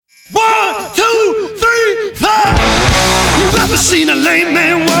Never seen a lame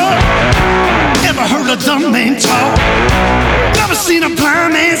man walk. Never heard a dumb man talk. Never seen a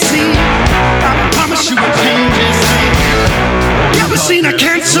blind man see. I promise you will change his name. Never seen a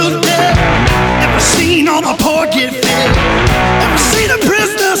cancer dead. Never seen all the poor get fed. Never seen a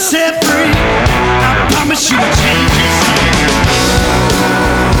prisoner set free. I promise you will change his name.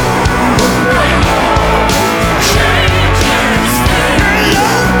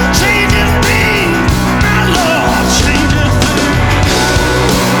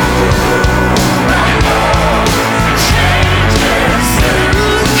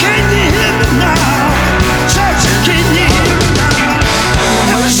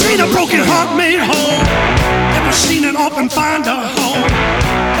 A broken heart made whole. Never seen an orphan find a home.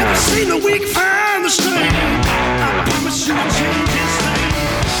 Never seen the weak find the strength. I promise you will change his name.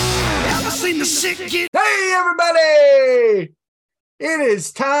 Never seen the sick get. Hey, everybody! It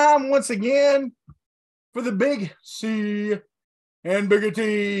is time once again for the Big C and Bigger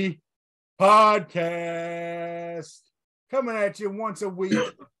T podcast. Coming at you once a week,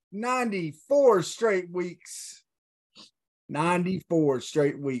 94 straight weeks. 94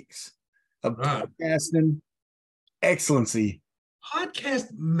 straight weeks of podcasting excellency.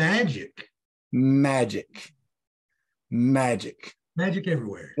 Podcast magic. Magic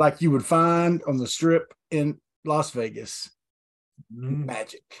everywhere. like you would find on the strip in Las Vegas.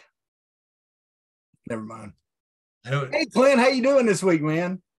 Magic. Never mind. Hey Clint, how you doing this week,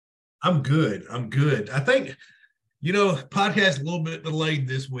 man? I'm good. I think, podcast a little bit delayed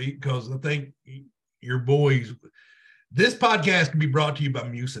this week because I think your boys. This podcast can be brought to you by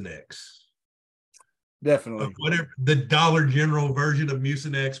Mucinex. Definitely. Whatever the Dollar General version of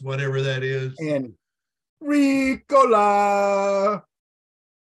Mucinex, whatever that is. And Ricola.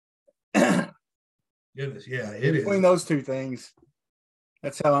 Goodness, yeah, it is. Between those two things,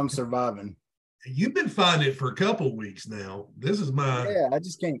 that's how I'm surviving. You've been finding it for a couple of weeks now. This is my. Yeah, I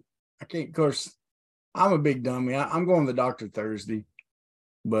can't. Of course, I'm a big dummy. I'm going to the doctor Thursday,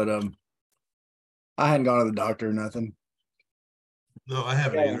 but I hadn't gone to the doctor or nothing. No, I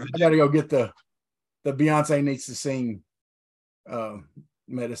haven't either. I got to go get the Beyonce Needs to Sing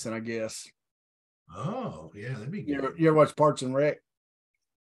medicine, I guess. Oh, yeah, that'd be good. You ever watch Parks and Rec?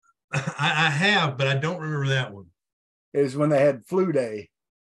 I have, but I don't remember that one. It was when they had flu day,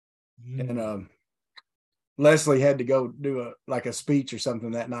 and Leslie had to go do a speech or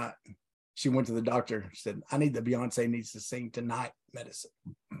something that night. She went to the doctor, said, "I need the Beyonce Needs to Sing Tonight medicine."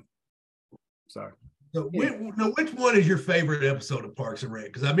 Sorry. So, which one is your favorite episode of Parks and Rec?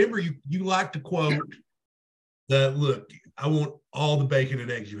 Because I remember you like to quote that, look, I want all the bacon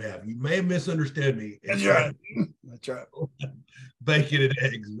and eggs you have. You may have misunderstood me. That's right. That's right. Bacon and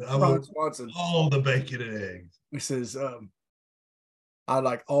eggs. I want all the bacon and eggs. He says, I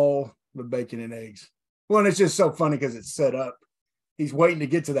like all the bacon and eggs. Well, and it's just so funny because it's set up. He's waiting to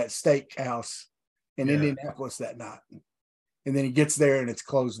get to that steak house in Indianapolis that night. And then he gets there and it's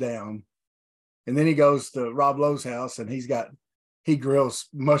closed down. And then he goes to Rob Lowe's house and he grills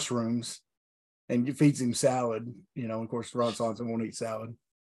mushrooms and feeds him salad. Of course, Ron Swanson won't eat salad.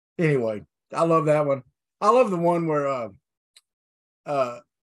 Anyway, I love that one. I love the one where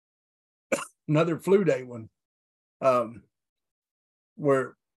another flu day one,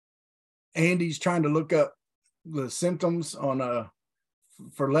 where Andy's trying to look up the symptoms on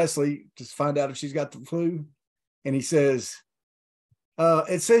for Leslie to find out if she's got the flu. And he says,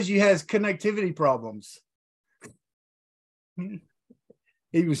 it says you has connectivity problems.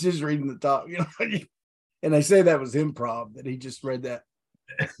 He was just reading the top, and they say that was improv, that he just read that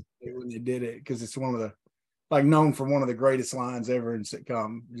when they did it, because it's one of the, known for one of the greatest lines ever in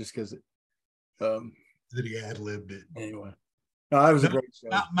sitcom, just because it. That he ad-libbed it. Anyway. No, that was a great show.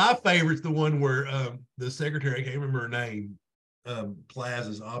 My favorite's the one where the secretary, I can't remember her name,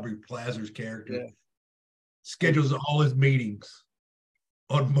 Aubrey Plazer's character, schedules all his meetings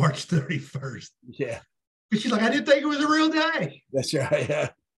on March 31st. Yeah. But she's like, I didn't think it was a real day. That's right,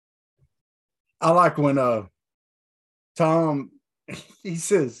 yeah. I like when Tom, he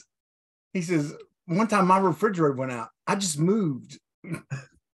says, one time my refrigerator went out. I just moved.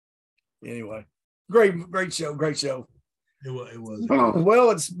 Anyway, great show. It was.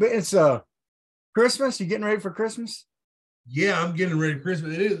 Well, it's Christmas. You getting ready for Christmas? Yeah, I'm getting ready for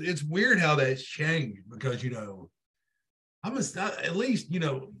Christmas. It's weird how that's changed because at least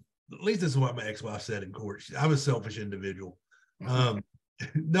this is what my ex-wife said in court. I'm a selfish individual.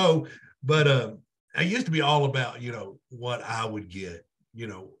 No, but I used to be all about what I would get.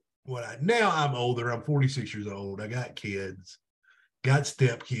 Now I'm older. I'm 46 years old. I got kids, got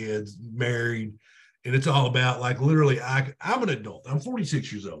stepkids, married. And it's all about literally, I'm an adult. I'm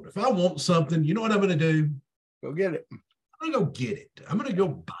 46 years old. If I want something, you know what I'm going to do? Go get it. going to go get it. I'm going to go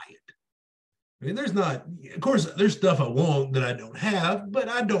buy it. I mean, of course, there's stuff I want that I don't have, but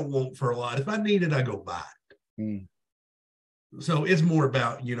I don't want for a lot. If I need it, I go buy it. Mm. So it's more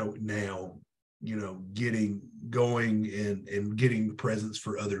about, now, getting going and getting the presents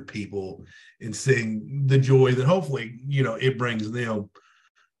for other people and seeing the joy that hopefully, it brings them.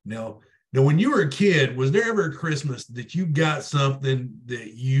 Now, when you were a kid, was there ever a Christmas that you got something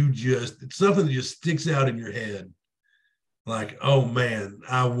that something that just sticks out in your head? Like, oh man,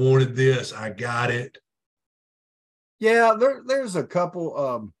 I wanted this, I got it. Yeah, there's a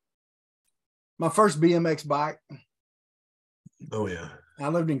couple. My first BMX bike. Oh yeah. I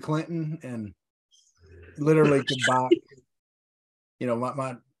lived in Clinton and literally could bike.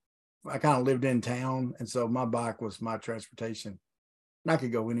 I kind of lived in town, and so my bike was my transportation. And I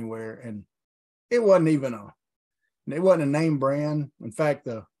could go anywhere, and it wasn't a name brand. In fact,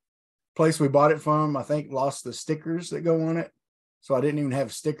 the place we bought it from, I think, lost the stickers that go on it. So I didn't even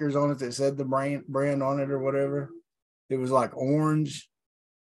have stickers on it that said the brand on it or whatever. It was like orange.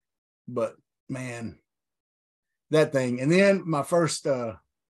 But man, that thing. And then my first, when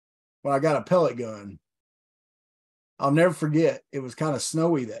I got a pellet gun, I'll never forget, it was kind of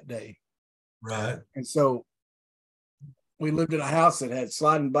snowy that day. Right. And so we lived in a house that had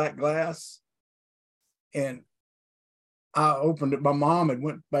sliding back glass. And I opened it. My mom had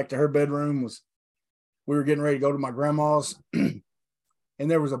went back to her bedroom. We were getting ready to go to my grandma's, and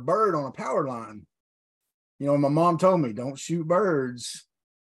there was a bird on a power line. My mom told me, don't shoot birds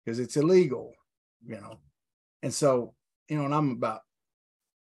because it's illegal, And so, and I'm about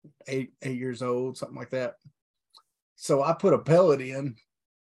eight years old, something like that. So I put a pellet in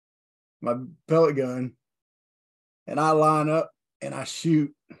my pellet gun, and I line up and I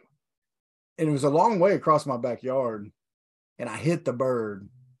shoot. And it was a long way across my backyard. And I hit the bird.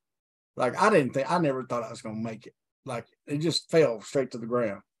 Like, I never thought I was going to make it. Like, it just fell straight to the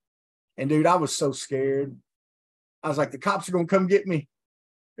ground. And dude, I was so scared. I was like, the cops are going to come get me.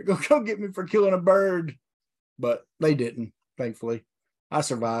 They're going to come get me for killing a bird. But they didn't, thankfully. I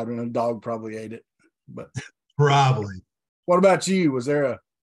survived, and a dog probably ate it. But probably. What about you? Was there a...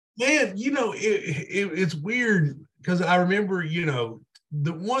 Man, it's weird because I remember,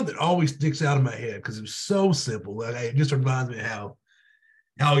 the one that always sticks out in my head because it was so simple. Like, it just reminds me of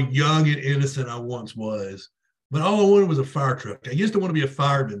how young and innocent I once was. But all I wanted was a fire truck. I used to want to be a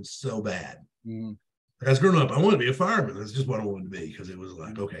fireman so bad. Mm. Like, I was growing up, I wanted to be a fireman. That's just what I wanted to be because it was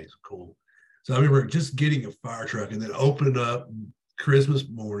like, okay, it's cool. So I remember just getting a fire truck and then opening up Christmas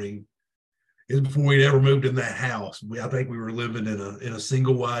morning. It was before we'd ever moved in that house. I think we were living in a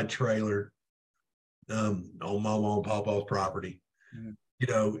single wide trailer on my mom and papa's property. Mm.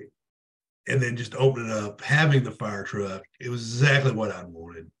 And then just opening it up, having the fire truck, it was exactly what I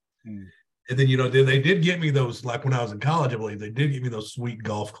wanted. Mm. And then, then they did get me those, like when I was in college, I believe they did get me those sweet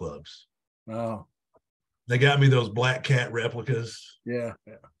golf clubs. Oh. They got me those Black Cat replicas. Yeah.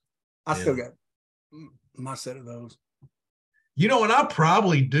 I still got my set of those. And I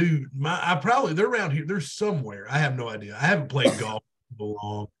probably do. They're around here. They're somewhere. I have no idea. I haven't played golf for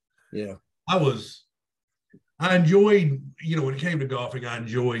long. Yeah. I enjoyed, when it came to golfing, I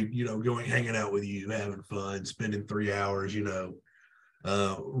enjoyed, going, hanging out with you, having fun, spending 3 hours,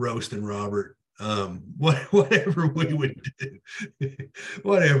 roasting Robert, whatever we would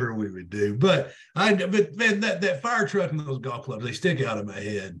do. But man, that fire truck and those golf clubs, they stick out in my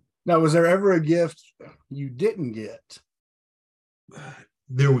head. Now, was there ever a gift you didn't get?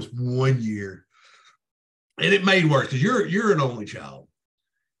 There was one year, and it made worse because you're an only child.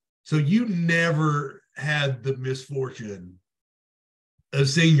 So you never had the misfortune of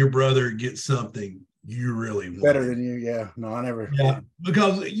seeing your brother get something you really wanted. Better than you. Yeah. No, I never. Yeah.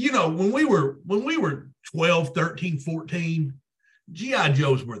 Because, when we were 12, 13, 14, G.I.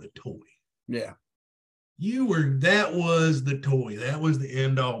 Joes were the toy. Yeah. That was the toy. That was the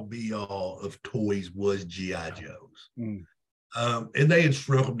end all be all of toys was G.I. Joes. Mm. And they had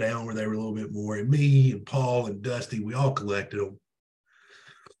shrunk them down where they were a little bit more. And me and Paul and Dusty, we all collected them.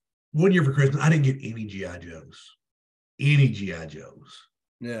 One year for Christmas, I didn't get any G.I. Joes.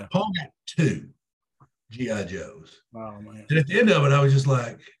 Yeah. Paul got 2 G.I. Joes. Oh, man. And at the end of it, I was just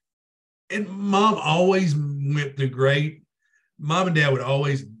like, and Mom always went through great. Mom and Dad would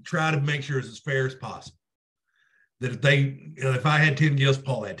always try to make sure it's as fair as possible. That if I had 10 gifts,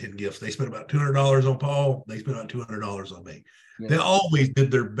 Paul had 10 gifts. They spent about $200 on Paul. They spent about $200 on me. Yeah. They always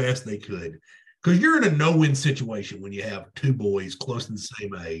did their best they could. Because you're in a no-win situation when you have 2 boys close to the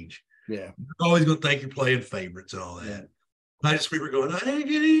same age. Yeah. You're always going to think you're playing favorites and all that. Yeah. I just remember going, I didn't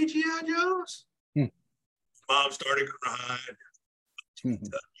get any G.I. Joes. Mom started crying.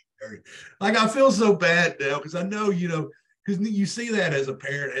 Like, I feel so bad now because I know, because you see that as a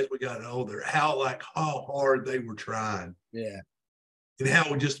parent as we got older, how hard they were trying. Yeah. And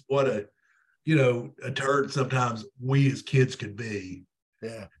how just what a turd sometimes we as kids could be.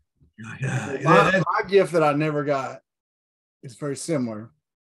 Yeah. My my gift that I never got is very similar,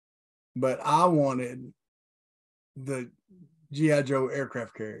 but I wanted the G.I. Joe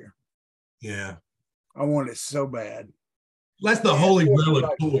aircraft carrier. Yeah. I wanted it so bad. That's the holy grail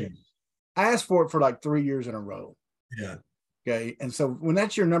of toys. I asked for it for like 3 years in a row. Yeah. Okay. And so when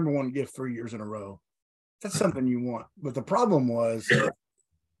that's your number one gift 3 years in a row, that's something you want. But the problem was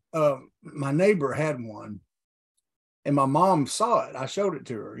my neighbor had one and my mom saw it. I showed it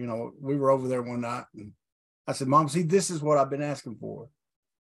to her. You know, we were over there one night and I said, Mom, see, this is what I've been asking for.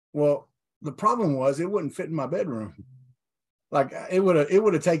 Well, the problem was it wouldn't fit in my bedroom. Like it would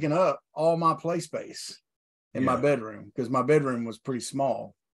have taken up all my play space in my bedroom because my bedroom was pretty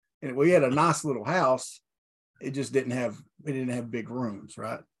small. And we had a nice little house. It just didn't have big rooms,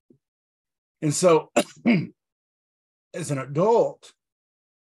 right? And so as an adult,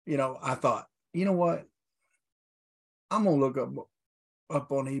 you know, I thought, you know what? I'm gonna look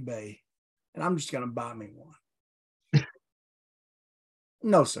up on eBay and I'm just gonna buy me one.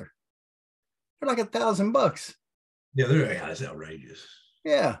 No, sir. They're like $1,000. Yeah, that's outrageous.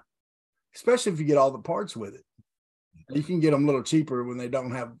 Yeah. Especially if you get all the parts with it. You can get them a little cheaper when they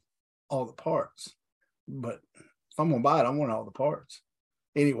don't have all the parts. But if I'm gonna buy it, I want all the parts.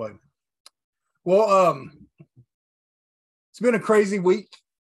 Anyway. Well, it's been a crazy week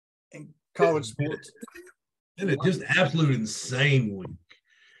in college sports. And it's just absolute insane week.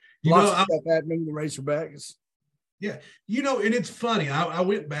 Lots of stuff happening with the Razorbacks. Yeah. You know, and it's funny. I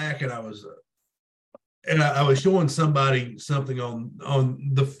went back and I was showing somebody something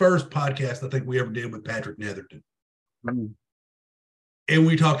on the first podcast I think we ever did with Patrick Netherton. Mm-hmm. And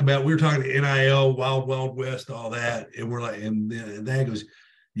we were talking NIL, Wild Wild West, all that. And we're like, and Dan goes,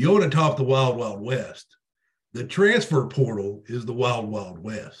 you want to talk the Wild Wild West. The transfer portal is the Wild Wild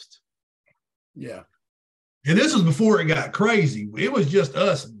West. Yeah. And this was before it got crazy. It was just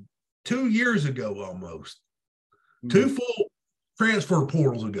us 2 years ago almost. Mm-hmm. 2 full transfer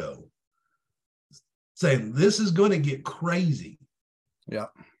portals ago. Saying this is going to get crazy. Yeah.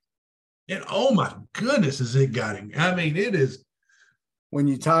 And oh my goodness, is it getting? I mean, it is. When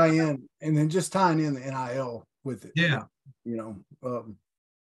you tie in and then just tying in the NIL with it. Yeah. You know,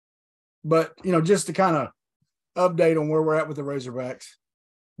 but, you know, just to kind of update on where we're at with the Razorbacks,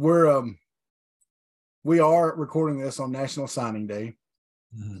 we are recording this on National Signing Day.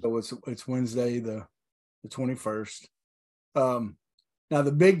 Mm-hmm. So it's Wednesday, the 21st. Now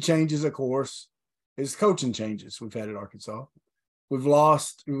the big changes, of course, is coaching changes we've had at Arkansas. We've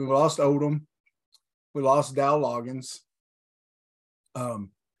lost Odom. We lost Dow Loggins.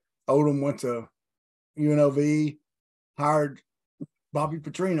 Odom went to UNLV, hired Bobby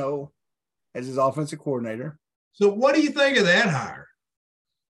Petrino as his offensive coordinator. So what do you think of that hire?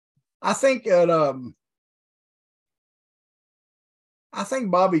 I think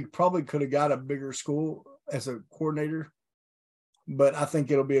Bobby probably could have got a bigger school as a coordinator, but I think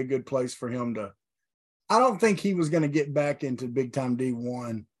it'll be a good place for him to. I don't think he was going to get back into big time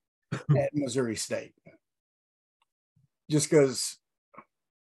D1 at Missouri State, just because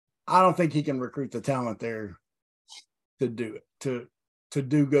I don't think he can recruit the talent there to do it, to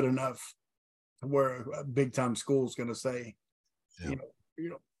do good enough where a big time school is going to say, you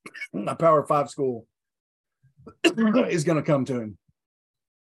know, a Power 5 school is going to come to him.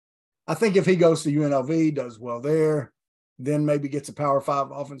 I think if he goes to UNLV, does well there, then maybe gets a Power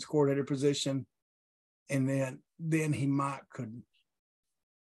 5 offense coordinator position, and then he could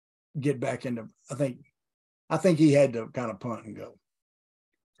get back into. I think he had to kind of punt and go.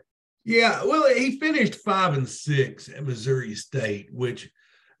 Yeah, well, he finished 5-6 at Missouri State, which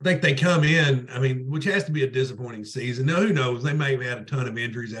I think they come in. I mean, which has to be a disappointing season. Now, who knows? They may have had a ton of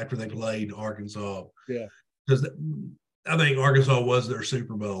injuries after they played Arkansas. Yeah, because I think Arkansas was their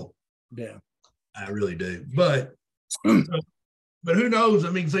Super Bowl. Yeah, I really do. But who knows? I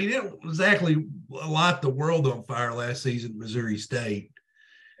mean, so you didn't exactly light the world on fire last season at Missouri State,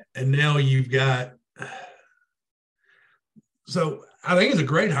 and now you've got. So I think it's a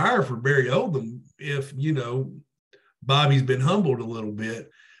great hire for Barry Odom if, you know, Bobby's been humbled a little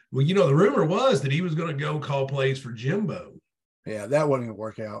bit. Well, you know, the rumor was that he was going to go call plays for Jimbo. Yeah, that wasn't going to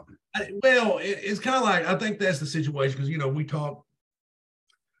work out. It's kind of like, I think that's the situation because, you know, we talk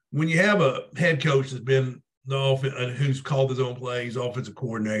when you have a head coach that's been who's called his own plays, offensive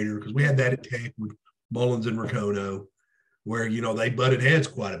coordinator, because we had that at Tech with Mullins and Racono, where, you know, they butted heads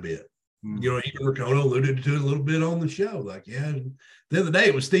quite a bit. You know, even Racono alluded to it a little bit on the show. Like, yeah, the other day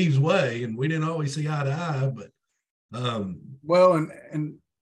it was Steve's way, and we didn't always see eye to eye. But Well,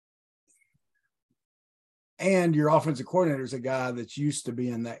 and your offensive coordinator is a guy that's used to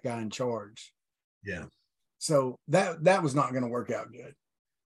being that guy in charge. Yeah. So that was not going to work out good.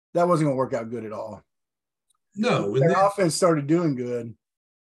 That wasn't going to work out good at all. No, when their offense started doing good,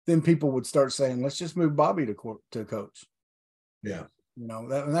 then people would start saying, "Let's just move Bobby to coach." Yeah,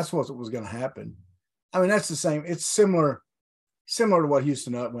 and that's what was going to happen. I mean, that's the same. It's similar to what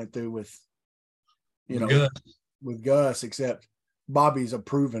Houston Nutt went through with Gus, except Bobby's a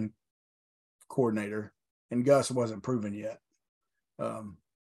proven coordinator, and Gus wasn't proven yet.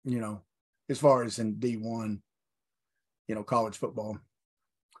 As far as in D1, college football.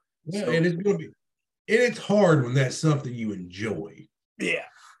 Yeah, so, and it's going to be, and it's hard when that's something you enjoy. Yeah.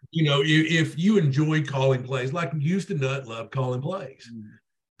 If you enjoy calling plays, like Houston Nutt loved calling plays. Mm-hmm.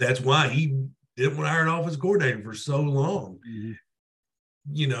 That's why he didn't want to hire an offensive coordinator for so long.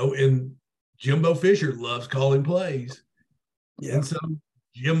 Mm-hmm. And Jimbo Fisher loves calling plays. Yeah. And so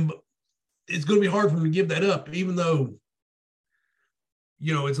it's going to be hard for him to give that up, even though,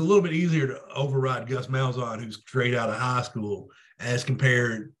 it's a little bit easier to override Gus Malzahn, who's straight out of high school, as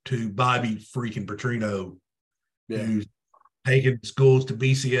compared to Bobby freaking Petrino, who's taking schools to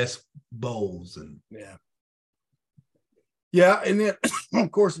BCS bowls. And and then,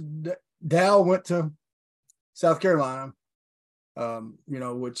 of course, Dal went to South Carolina,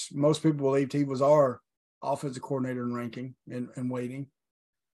 which most people believed he was our offensive coordinator in ranking and waiting.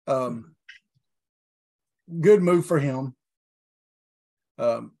 Good move for him.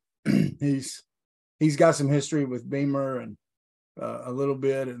 He's got some history with Beamer and a little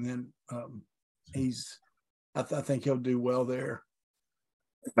bit, and then I think he'll do well there.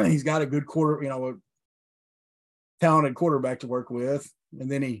 He's got a good a talented quarterback to work with,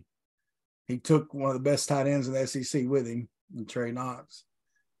 and then he took one of the best tight ends in the SEC with him, Trey Knox,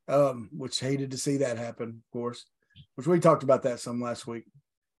 which hated to see that happen, of course. Which we talked about that some last week.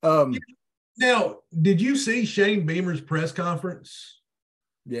 Now, did you see Shane Beamer's press conference?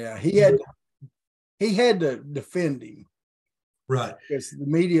 Yeah, he had to defend him, right? Because the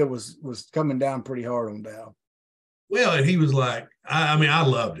media was coming down pretty hard on Dow. Well, and he was like, I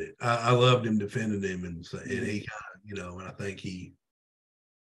loved it. I loved him defending him, and he kind of, and I think he.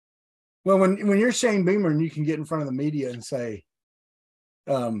 Well, when you're Shane Beamer and you can get in front of the media and say,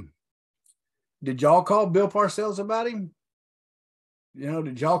 "Did y'all call Bill Parcells about him?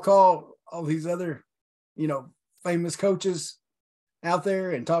 Did y'all call all these other, famous coaches out there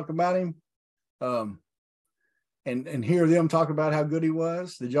and talk about him, and hear them talk about how good he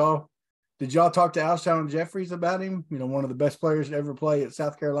was? Did y'all talk to Alshon Jeffries about him? One of the best players to ever play at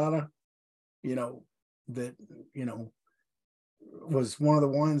South Carolina. That was one of the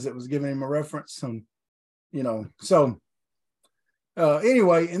ones that was giving him a reference, and so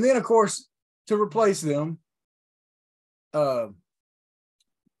anyway, and then of course to replace them, of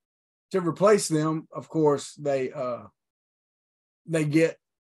course they get,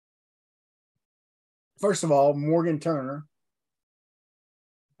 first of all, Morgan Turner.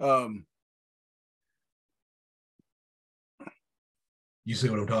 You see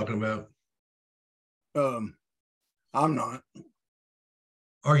what I'm talking about? I'm not.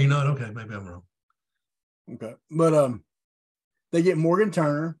 Are you not? Okay, maybe I'm wrong. Okay, but they get Morgan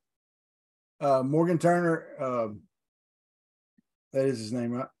Turner. Morgan Turner, that is his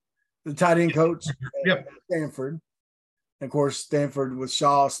name, right? The tight end coach at Stanford. And of course, Stanford with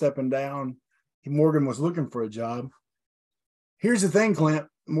Shaw stepping down, Morgan was looking for a job. Here's the thing, Clint.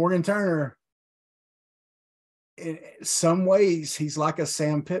 Morgan Turner, in some ways, he's like a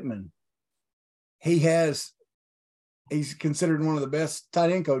Sam Pittman. He's considered one of the best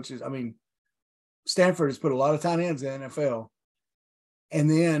tight end coaches. I mean, Stanford has put a lot of tight ends in the NFL. And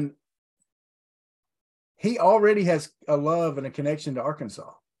then he already has a love and a connection to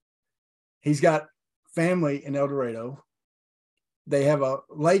Arkansas. He's got family in El Dorado. They have a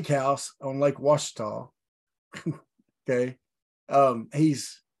lake house on Lake Ouachita. Okay. He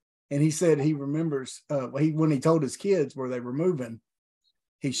said he remembers when he told his kids where they were moving,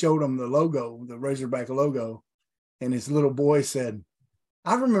 he showed them the logo, the Razorback logo. And his little boy said,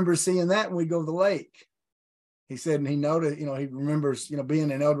 "I remember seeing that when we go to the lake." He said, and he noted, he remembers, being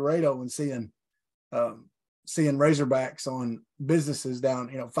in El Dorado and seeing Razorbacks on businesses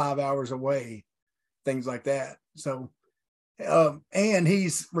down, 5 hours away, things like that. So, and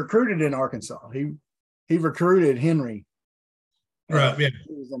he's recruited in Arkansas. He recruited Henry. Right. Yeah.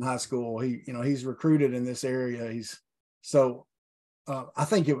 He was in high school. He's recruited in this area. I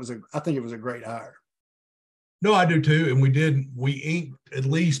think it was a great hire. No, I do too. And we inked at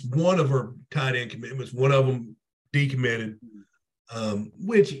least one of our tight end commitments. One of them decommitted,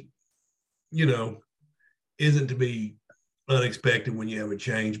 which, isn't to be unexpected when you have a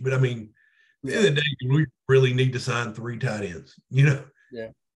change. But I mean, at the Yeah. end of the day, we really need to sign 3 tight ends, Yeah.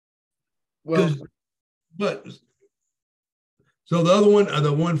 Well, but so the other one,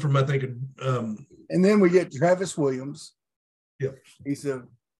 the one from I think, and then we get Travis Williams. Yep. He's a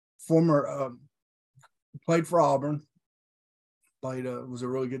former played for Auburn. Was a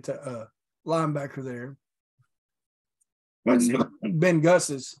really good linebacker there. Ben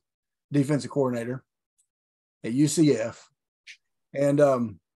Gus's defensive coordinator at UCF,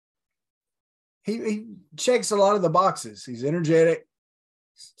 and he checks a lot of the boxes. He's energetic.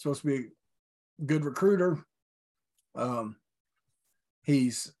 He's supposed to be a good recruiter.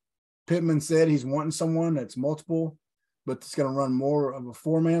 Pittman said he's wanting someone that's multiple, but it's going to run more of a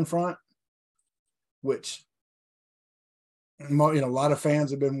 4-man front, which a lot of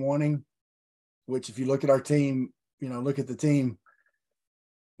fans have been wanting. Which, if you look at our team, look at the team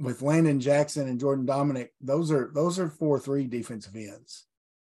with Landon Jackson and Jordan Dominic. Those are 4-3 defensive ends.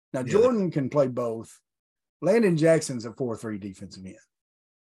 Now Jordan can play both. Landon Jackson's a 4-3 defensive end.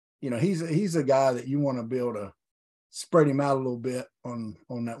 He's a guy that you want to be able to spread him out a little bit on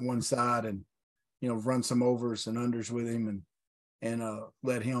that one side and, run some overs and unders with him and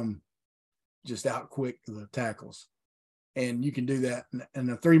let him just out quick the tackles. And you can do that in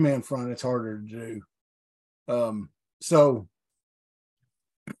a 3-man front. It's harder to do. So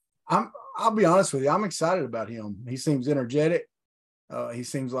I'll be honest with you. I'm excited about him. He seems energetic. He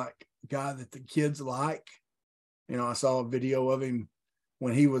seems like a guy that the kids like. I saw a video of him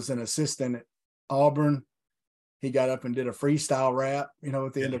when he was an assistant at Auburn. He got up and did a freestyle rap,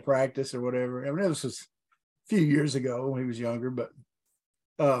 at the end of practice or whatever. I mean, this was a few years ago when he was younger, but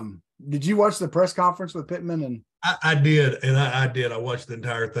did you watch the press conference with Pittman? And I did. And I did. I watched the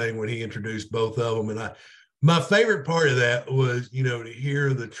entire thing when he introduced both of them. And my favorite part of that was, to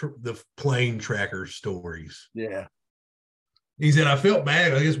hear the plane tracker stories. Yeah. He said, I felt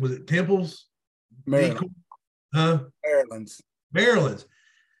bad. I guess, was it Temple's? Maryland. Huh? Maryland's.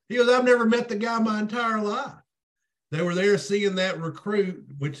 He goes, I've never met the guy my entire life. They were there seeing that recruit,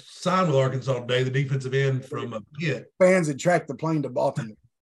 which signed with Arkansas today, the defensive end from Pitt. Fans had tracked the plane to Baltimore.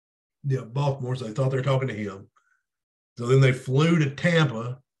 Yeah, Baltimore, so they thought they were talking to him. So then they flew to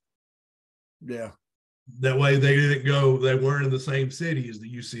Tampa. Yeah. That way they didn't go, they weren't in the same city as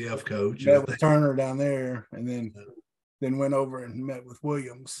the UCF coach. Met with Turner down there, and then went over and met with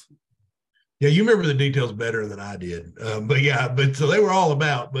Williams. Yeah, you remember the details better than I did. But so they were all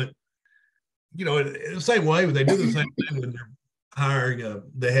about, but the same way, they do the same thing when they're hiring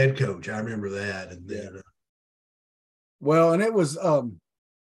the head coach. I remember that. And then, well, and it was, but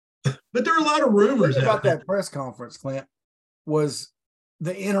there are a lot of rumors about that press conference, Clint, was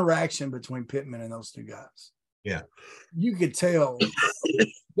the interaction between Pittman and those two guys. Yeah. You could tell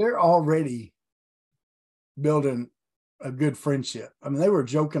they're already building a good friendship. I mean, they were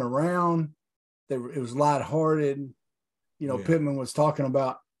joking around. It was lighthearted. Pittman was talking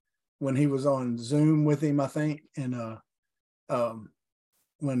about when he was on Zoom with him, I think. And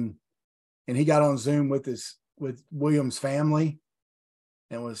when he got on Zoom with Williams' family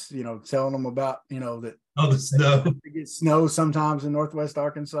and was, telling them about, that the snow. They get snow sometimes in Northwest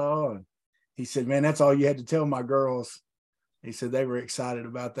Arkansas. And he said, man, that's all you had to tell my girls. He said they were excited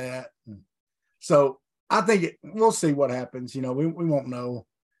about that. And so I think we'll see what happens. We won't know.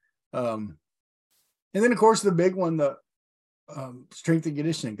 And then, of course, the big one, the strength and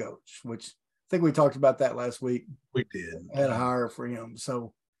conditioning coach, which I think we talked about that last week. We did. Had a hire for him.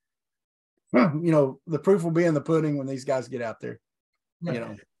 So, the proof will be in the pudding when these guys get out there. Right.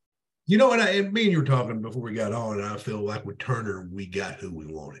 And me and you were talking before we got on, and I feel like with Turner, we got who we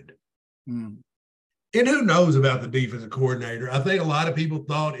wanted. Mm. And who knows about the defensive coordinator? I think a lot of people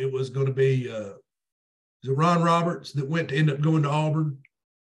thought it was going to be is it Ron Roberts that end up going to Auburn,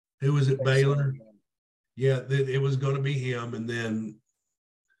 who was at Baylor. Yeah, it was going to be him. And then,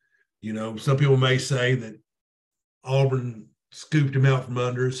 some people may say that Auburn scooped him out from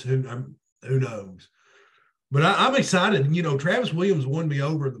under us. Who knows? But I'm excited. Travis Williams won me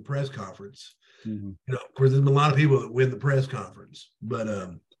over in the press conference. Mm-hmm. Of course, there's been a lot of people that win the press conference, but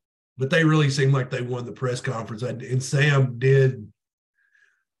they really seemed like they won the press conference. And Sam did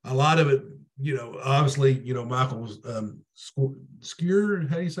a lot of it. Obviously, Michael's Skier,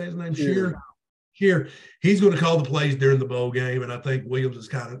 how do you say his name? Shear. He's going to call the plays during the bowl game, and I think Williams is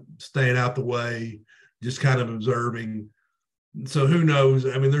kind of staying out the way, just kind of observing. So who knows?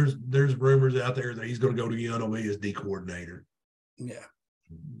 I mean, there's rumors out there that he's going to go to UNLV as D coordinator. Yeah.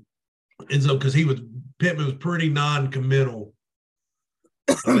 And so because Pittman was pretty non-committal.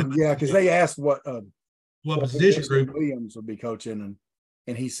 Yeah, because they asked what position group Williams would be coaching,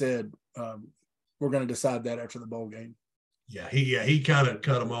 and he said we're going to decide that after the bowl game. Yeah, he kind of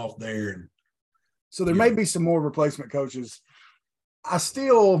cut him off there. And so there may be some more replacement coaches. I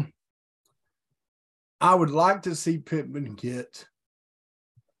would like to see Pittman get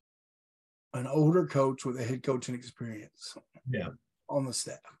an older coach with a head coaching experience on the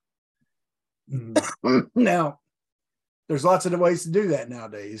staff. Now, there's lots of ways to do that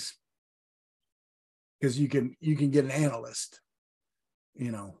nowadays, because you can get an analyst,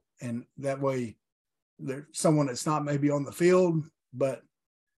 and that way there's someone that's not maybe on the field, but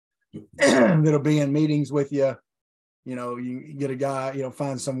that'll be in meetings with you. You get a guy,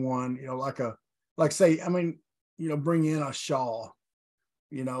 find someone, bring in a Shaw,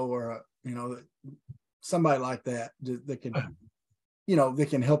 or somebody like that can, that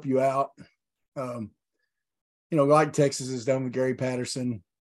can help you out. Like Texas has done with Gary Patterson.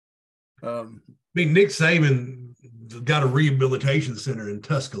 Nick Saban got a rehabilitation center in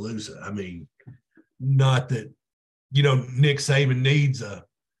Tuscaloosa. I mean, not that, Nick Saban needs a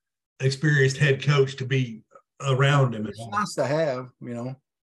experienced head coach to be around him. It's nice to have,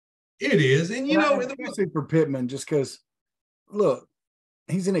 It is. And, especially for Pittman, just because, look,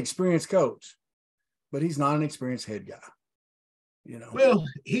 he's an experienced coach, but he's not an experienced head guy. Well,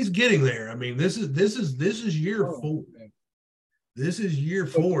 he's getting there. I mean, this is year 4. This is year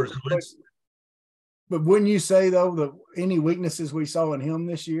 4. So but wouldn't you say, though, that any weaknesses we saw in him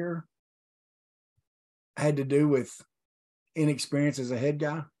this year had to do with inexperience as a head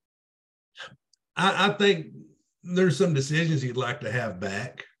guy? I think there's some decisions he'd like to have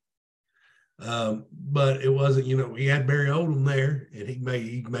back. But it wasn't, he had Barry Odom there, and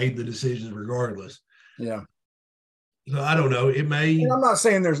he made the decisions regardless. Yeah. So I don't know. It may. And I'm not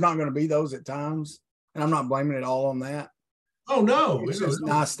saying there's not going to be those at times, and I'm not blaming it all on that. Oh no, it's just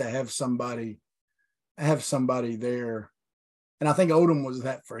nice to have somebody there, and I think Odom was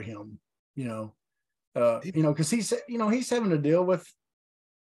that for him. Because he's having to deal with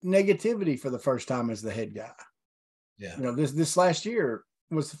negativity for the first time as the head guy. Yeah. This last year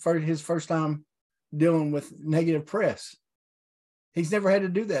was his first time dealing with negative press. He's never had to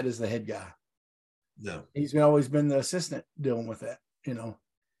do that as the head guy. No. He's always been the assistant dealing with that, and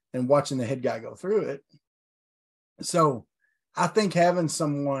watching the head guy go through it. So I think having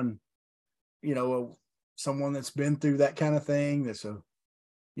someone, someone that's been through that kind of thing, that's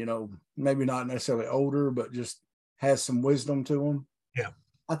maybe not necessarily older, but just has some wisdom to him. Yeah.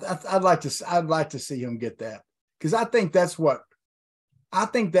 I'd like to see him get that, because I think that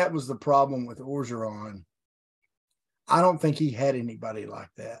was the problem with Orgeron. I don't think he had anybody like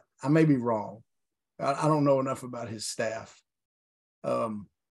that. I may be wrong. I don't know enough about his staff. But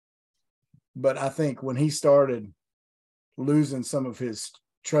I think when he started losing some of his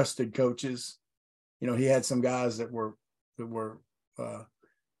trusted coaches, he had some guys that were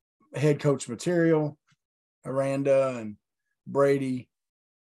head coach material, Aranda and Brady.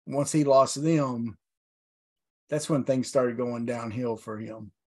 Once he lost them, that's when things started going downhill for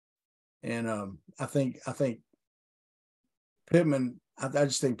him. And I think Pittman, I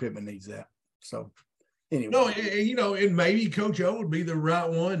just think Pittman needs that. So anyway. No, and maybe Coach O would be the right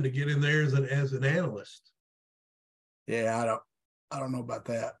one to get in there as an analyst. Yeah, I don't know about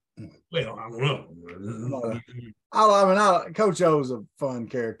that. Well, I don't know. Coach O is a fun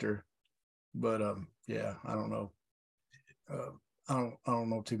character, but yeah, I don't know. I don't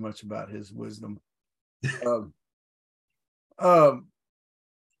know too much about his wisdom. Now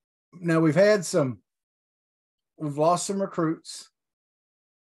we've lost some recruits.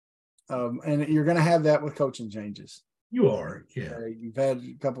 And you're going to have that with coaching changes. You are, yeah. You've had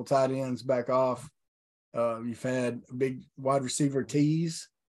a couple tight ends back off. You've had a big wide receiver tease,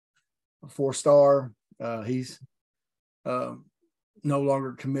 a 4-star. He's no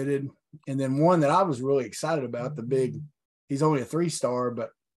longer committed. And then one that I was really excited about, he's only a 3-star,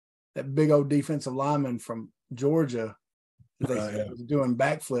 but that big old defensive lineman from Georgia, was doing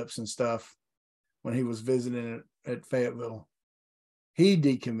backflips and stuff when he was visiting at Fayetteville. He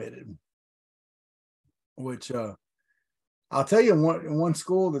decommitted, which I'll tell you, one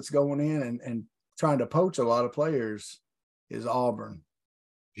school that's going in and trying to poach a lot of players is Auburn.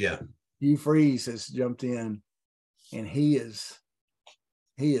 Yeah. Hugh Freeze has jumped in, and he is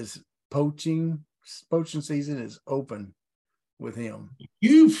poaching. Poaching season is open with him.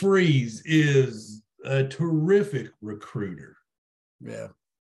 Hugh Freeze is a terrific recruiter. Yeah.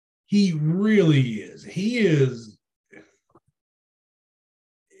 He really is. He is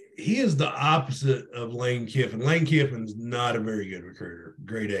the opposite of Lane Kiffin. Lane Kiffin's not a very good recruiter.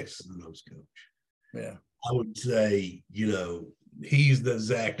 Great X's and O's coach. Yeah. I would say, he's the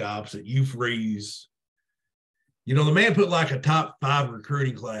exact opposite. Hugh Freeze You know, the man put like a top 5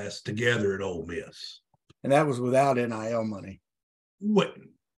 recruiting class together at Ole Miss. And that was without NIL money. What?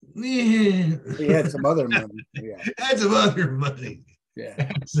 He had some other money. Yeah. Had some other money.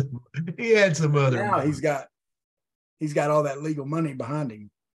 Yeah. He had some other now money. he's got all that legal money behind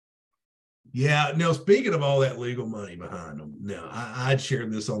him. Yeah. Now, speaking of all that legal money behind him, now I'd share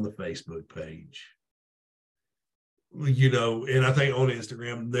this on the Facebook page. You know, and I think on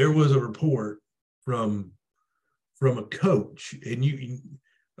Instagram, there was a report from a coach, and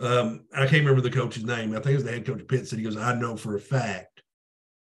I can't remember the coach's name. I think it was the head coach of Pitt. Said, he goes, I know for a fact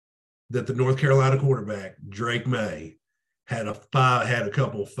that the North Carolina quarterback Drake May had a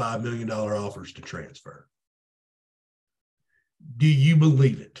couple $5 million offers to transfer. Do you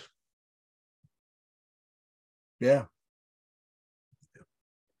believe it? Yeah.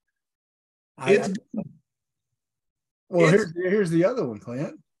 Here's the other one,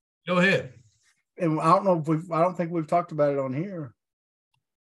 Clint. Go ahead. And I don't think we've talked about it on here,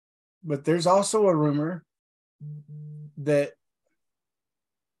 but there's also a rumor that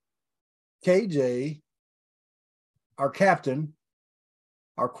KJ, our captain,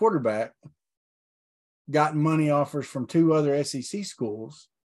 our quarterback, got money offers from 2 other SEC schools,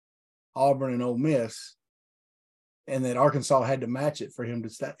 Auburn and Ole Miss, and that Arkansas had to match it for him to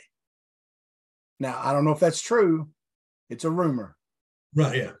stay. Now, I don't know if that's true. It's a rumor.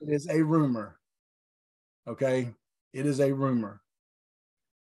 Right, yeah. It is a rumor. Okay? It is a rumor.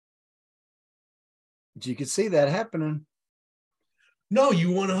 But you could see that happening. No, you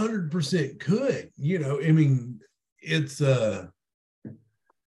 100% could. You know, I mean, it's what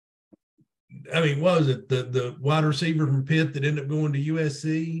was it? The wide receiver from Pitt that ended up going to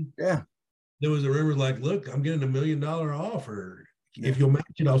USC? Yeah. There was a rumor like, look, I'm getting $1 million offer. If you'll match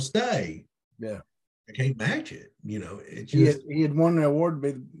it, I'll stay. Yeah. I can't match it. You know, it just he had won an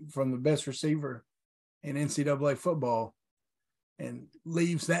award from the best receiver in NCAA football, and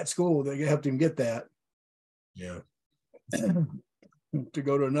leaves that school that helped him get that. Yeah. To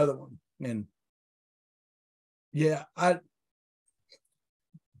go to another one. And yeah,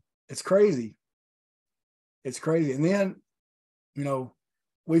 it's crazy. It's crazy. And then, you know,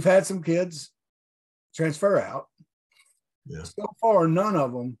 we've had some kids transfer out. Yeah. So far, none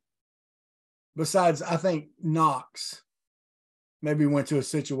of them, besides, I think Knox, maybe went to a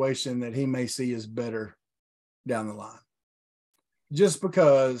situation that he may see as better down the line. Just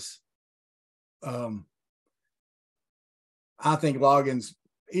because I think Loggins,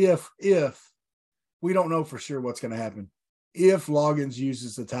 if we don't know for sure what's going to happen, if Loggins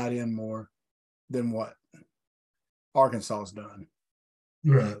uses the tight end more than what Arkansas's done,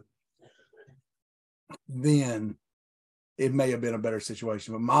 right, then it may have been a better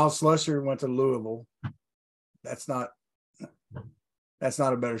situation. But Miles Slusher went to Louisville. That's not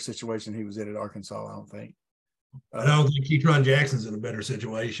a better situation he was in at Arkansas, I don't think. I don't think Ketron Jackson's in a better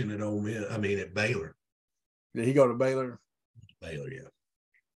situation at Ole Miss. I mean, at Baylor. Did he go to Baylor? Baylor, yeah.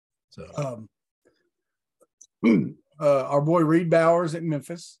 So, our boy Reed Bowers at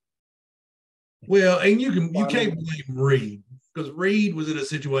Memphis. Well, and you can't blame Reed, because Reed was in a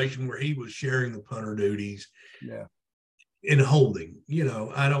situation where he was sharing the punter duties. Yeah. In holding, you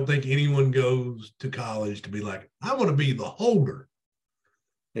know, I don't think anyone goes to college to be like, I want to be the holder.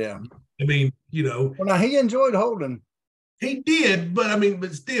 Yeah. I mean, you know. Well, now he enjoyed holding. He did, but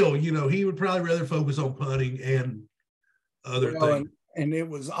still, you know, he would probably rather focus on punting and other things. And it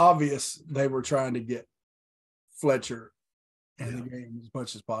was obvious they were trying to get Fletcher in the game as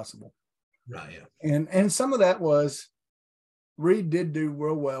much as possible. Right. Yeah. And some of that was Reed did do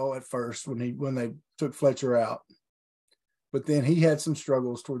real well at first when they took Fletcher out. But then he had some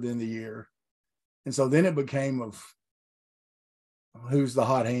struggles toward the end of the year. And so then it became of who's the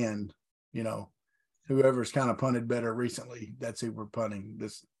hot hand, you know, whoever's kind of punted better recently, that's who we're punting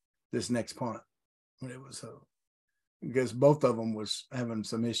this next punt. And it was because both of them was having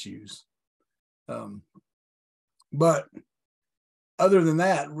some issues. But other than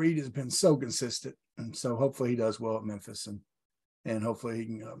that, Reed has been so consistent. And so hopefully he does well at Memphis and hopefully he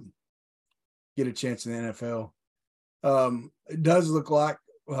can get a chance in the NFL. It does look like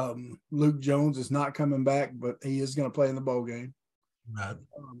Luke Jones is not coming back, but he is going to play in the bowl game. Right.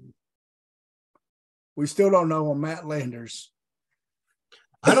 We still don't know on Matt Landers.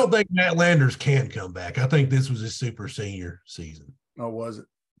 I don't think Matt Landers can come back. I think this was his super senior season. Oh, was it?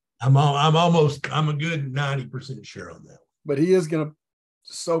 I'm a good 90% sure on that. But he is going to.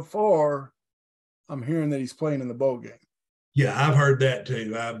 So far, I'm hearing that he's playing in the bowl game. Yeah, I've heard that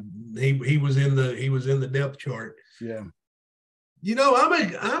too. He was in the depth chart. Yeah. You know,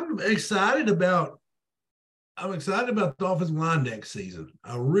 I'm excited about the offensive line next season.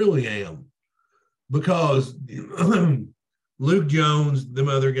 I really am, because Luke Jones, them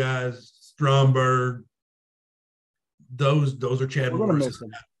other guys, Stromberg, those are Chad We're gonna Morris. miss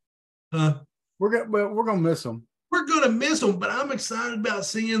them. Huh? We're gonna miss them. We're going to miss them, but I'm excited about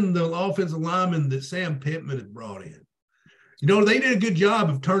seeing the offensive linemen that Sam Pittman has brought in. You know, they did a good job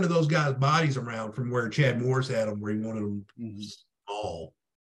of turning those guys' bodies around from where Chad Morris had them, where he wanted them small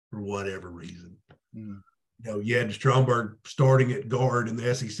for whatever reason. You know, you had Stromberg starting at guard in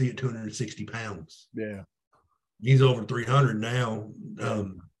the SEC at 260 pounds. Yeah. He's over 300 now.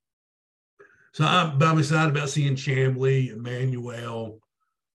 So I'm excited about seeing Chamblee, Emmanuel,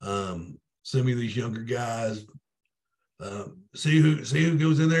 some of these younger guys. See who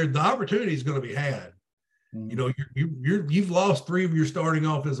goes in there. The opportunity is going to be had. You know, you've lost 3 of your starting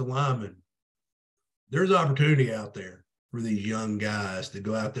offensive linemen. There's opportunity out there for these young guys to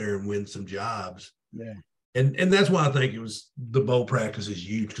go out there and win some jobs. Yeah. And that's why I think it was the bowl practice is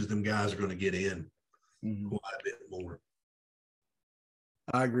huge, because them guys are going to get in quite a bit more.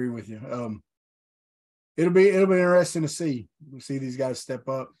 I agree with you. It'll be interesting to see. We'll see these guys step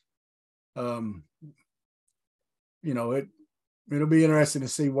up. You know, it'll be interesting to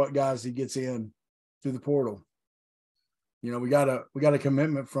see what guys he gets in through the portal. You know, we got a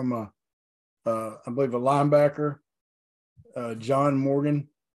commitment from I believe a linebacker, John Morgan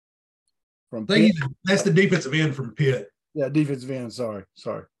from Pitt. That's the defensive end from Pitt. Yeah, defensive end. Sorry.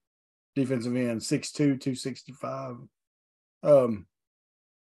 Defensive end, 6'2", 265.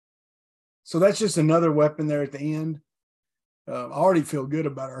 So that's just another weapon there at the end. I already feel good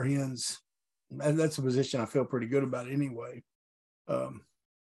about our Hens. That's a position I feel pretty good about anyway.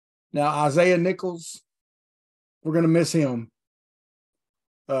 Now Isaiah Nichols, we're going to miss him.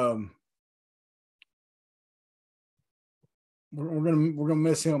 We're gonna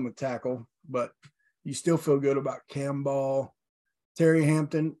miss him at tackle, but you still feel good about Cam Ball. Terry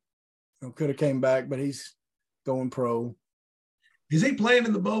Hampton could have came back, but he's going pro. Is he playing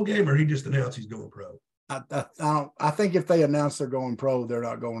in the bowl game, or he just announced he's going pro? I think if they announce they're going pro, they're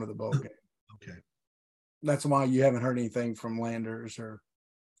not going to the bowl game. Okay. That's why you haven't heard anything from Landers or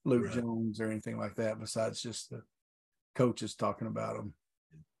Luke Jones or anything like that, besides just the coaches talking about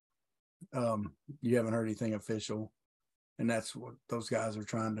them. You haven't heard anything official, and that's what those guys are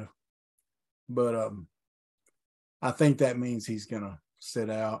trying to. But I think that means he's going to sit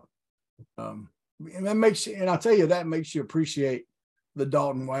out. And that makes you, and I'll tell you, that makes you appreciate the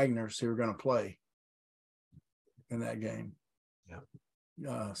Dalton Wagners who are going to play in that game.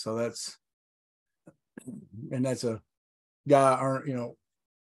 Yeah. So that's a guy,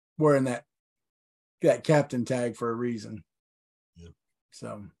 wearing that captain tag for a reason. Yeah.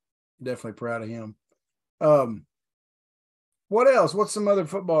 So definitely proud of him. What else? What's some other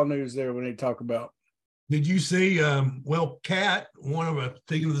football news there we need to talk about? Did you see, Cat, one of a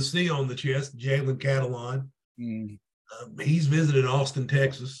thing of the C on the chest, Jalen Catalon. He's visited Austin,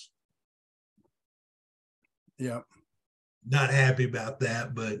 Texas. Yeah. Not happy about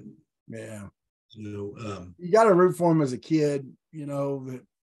that, but yeah. You got to root for him as a kid, that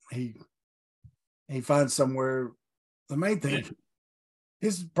he finds somewhere. The main thing,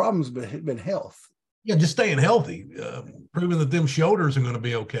 his problem's been health. Yeah, just staying healthy, proving that them shoulders are going to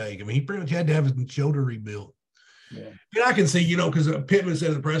be okay. I mean, he pretty much had to have his shoulder rebuilt. Yeah. And I can see, because Pittman said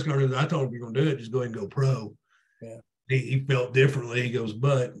in the press conference, I told him, you're going to do it, just go ahead and go pro. Yeah. He felt differently. He goes,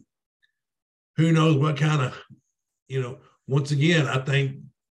 but who knows what kind of, once again, I think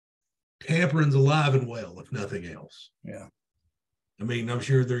Tampering's alive and well, if nothing else. Yeah. I mean, I'm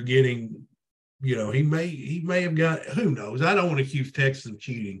sure they're getting, he may have got, who knows? I don't want to accuse Texas of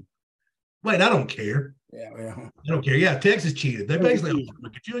cheating. Wait, I don't care. Yeah. I don't care. Yeah, Texas cheated. They basically owe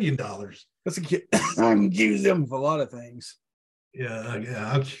 $1 gajillion. That's a kid. I can accuse them of a lot of things.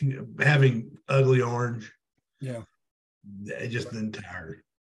 Yeah. Having ugly orange. Yeah. Just the entire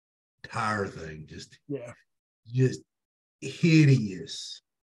thing. Just hideous.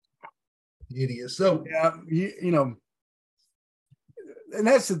 So yeah, and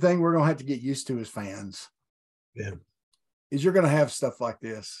that's the thing we're gonna have to get used to as fans. Yeah, is you're gonna have stuff like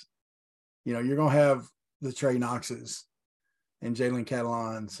this. You're gonna have the Trey Knoxes and Jalen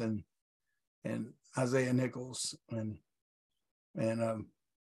Catalons and Isaiah Nichols and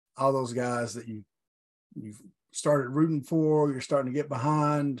all those guys that you've started rooting for. You're starting to get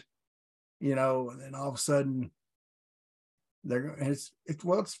behind, and then all of a sudden it's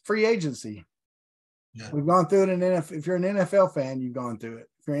free agency. Yeah. We've gone through it in NFL. If you're an NFL fan, you've gone through it.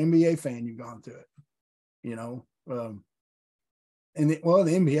 If you're an NBA fan, you've gone through it. The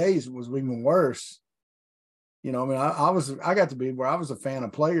NBA was even worse. I got to be where I was a fan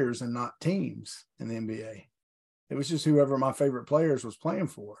of players and not teams in the NBA. It was just whoever my favorite players was playing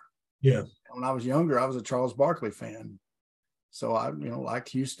for. Yeah. When I was younger, I was a Charles Barkley fan. So I, liked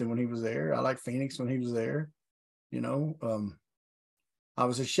Houston when he was there. I liked Phoenix when he was there. I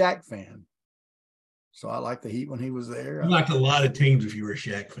was a Shaq fan. So I liked the Heat when he was there. You liked a lot of teams if you were a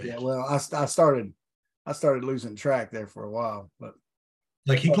Shaq fan. Yeah, well, I started losing track there for a while, but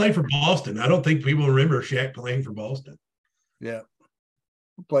like he played for Boston. I don't think people remember Shaq playing for Boston. Yeah.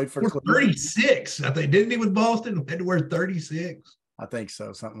 Played for 36. I think, didn't he with Boston? Had to wear 36. I think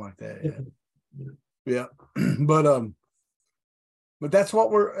so, something like that. Yeah. But that's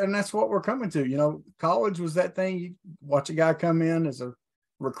what we're coming to. College was that thing. You watch a guy come in as a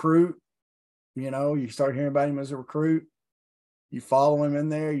recruit, you start hearing about him as a recruit. You follow him in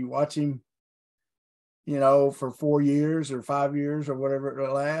there, you watch him, for 4 years or 5 years or whatever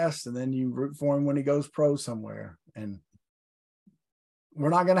it lasts, and then you root for him when he goes pro somewhere. And we're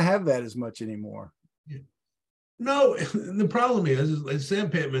not going to have that as much anymore. No, the problem is, as Sam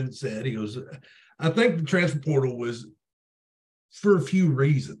Pittman said, he goes, I think the transfer portal was for a few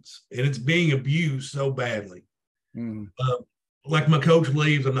reasons, and it's being abused so badly. Mm. Like my coach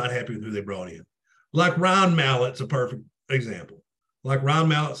leaves, I'm not happy with who they brought in. Like Ryan Mallett's a perfect example. Like Ryan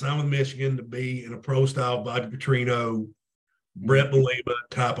Mallett signed with Michigan to be in a pro-style Bobby Petrino, Brett Bielema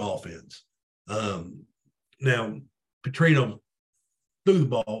type offense. Now, Petrino threw the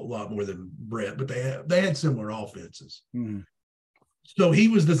ball a lot more than Brett, but they had similar offenses. Mm. So he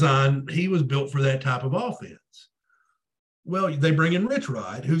was built for that type of offense. Well, they bring in Rich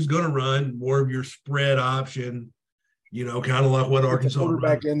Rod, who's going to run more of your spread option, kind of like what Arkansas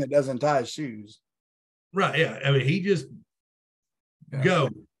quarterback in that doesn't tie his shoes. Right. Yeah. I mean, he just go.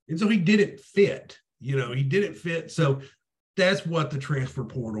 And so he didn't fit. He didn't fit. So that's what the transfer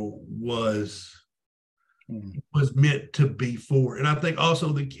portal was meant to be for. And I think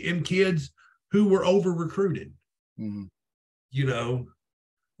also in kids who were over recruited.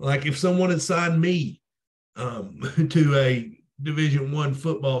 Like if someone had signed me to a Division I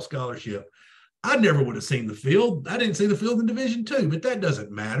football scholarship, I never would have seen the field. I didn't see the field in Division II, but that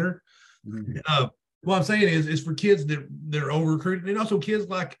doesn't matter. What I'm saying is for kids that they're over recruited, and also kids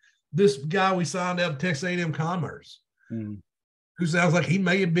like this guy we signed out of Texas A&M Commerce, who sounds like he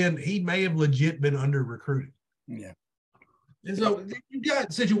may have legit been under recruited. Yeah. And so you've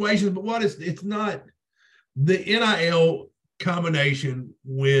got situations, but it's not the NIL combination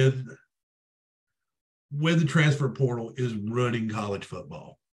with the transfer portal is running college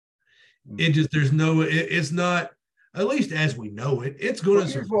football. It's not, at least as we know it, it's going to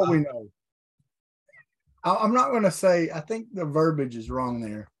survive. Here's what we know. I'm not going to say, I think the verbiage is wrong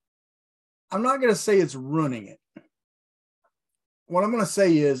there. I'm not going to say it's running it. What I'm going to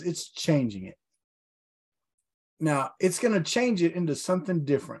say is it's changing it. Now, it's going to change it into something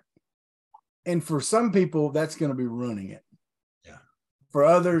different. And for some people, that's going to be running it. Yeah. For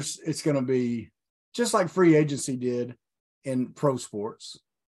others, it's going to be just like free agency did in pro sports.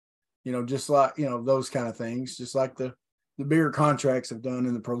 Just like, those kind of things, just like the bigger contracts have done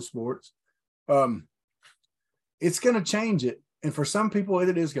in the pro sports. It's going to change it. And for some people,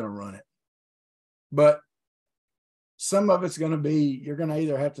 it is going to run it. But some of it's going to be, you're going to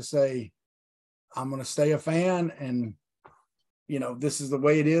either have to say, I'm going to stay a fan and, this is the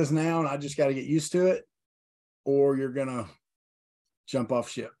way it is now and I just got to get used to it, or you're going to jump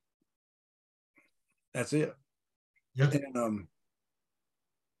off ship. That's it. Yeah. And,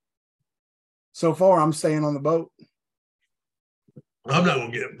 so far, I'm staying on the boat. I'm not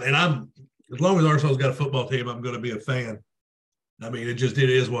going to get, and as long as Arkansas's got a football team, I'm going to be a fan. I mean, it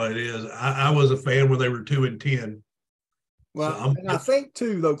is what it is. I was a fan when they were 2-10. Well, so and I think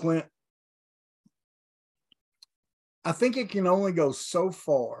too, though, Clint, I think it can only go so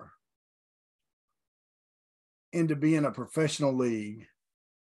far into being a professional league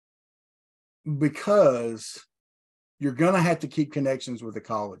because you're going to have to keep connections with the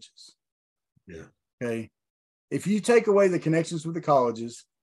colleges. Yeah. Okay. If you take away the connections with the colleges,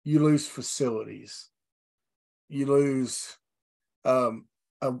 you lose facilities. You lose a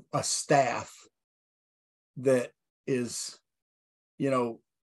staff that is,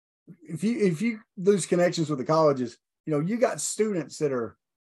 if you lose connections with the colleges, you got students that are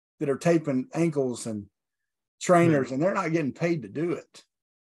taping ankles and trainers, and they're not getting paid to do it.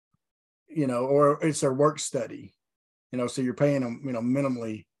 Or it's their work study. So you're paying them,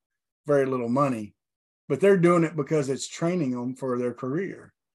 minimally very little money, but they're doing it because it's training them for their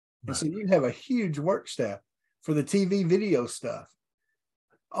career. Right. And so you have a huge work staff for the TV video stuff,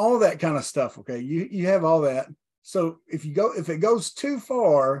 all that kind of stuff. Okay. You have all that. So if it goes too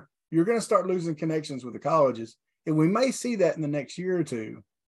far, you're going to start losing connections with the colleges. And we may see that in the next year or two,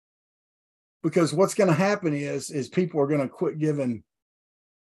 because what's going to happen is people are going to quit giving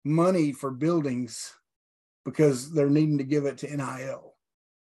money for buildings because they're needing to give it to NIL.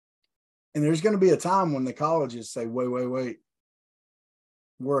 And there's going to be a time when the colleges say, wait,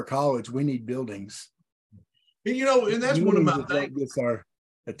 we're a college. We need buildings. And, and that's one of my things. Gets our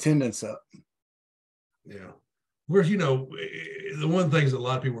attendance up. Yeah. Whereas, the one things that a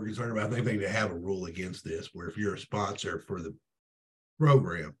lot of people are concerned about, I think they have a rule against this, where if you're a sponsor for the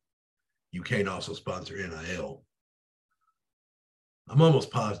program, you can't also sponsor NIL. I'm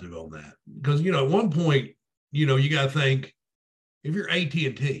almost positive on that because, at one point, you got to think if you're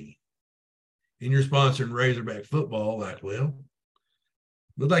AT&T and you're sponsoring Razorback football,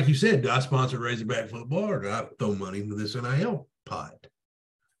 but like you said, do I sponsor Razorback football or do I throw money into this NIL pot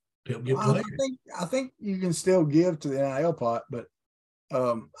to help get players? I think you can still give to the NIL pot, but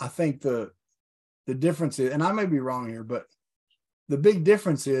I think the difference is, and I may be wrong here, but the big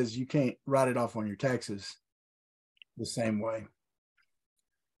difference is you can't write it off on your taxes the same way.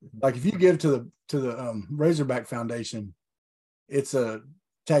 Like if you give to the Razorback Foundation, it's a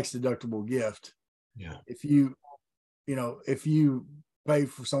tax deductible gift. Yeah. If you pay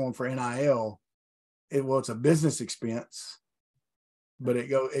for someone for NIL, it's a business expense, but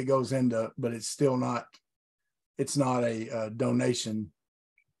it goes into, but it's still not, it's not a donation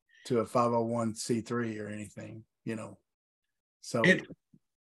to a 501c3 or anything, So,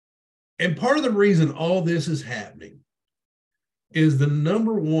 and part of the reason all this is happening is the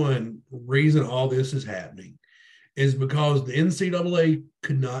number one reason all this is happening is because the NCAA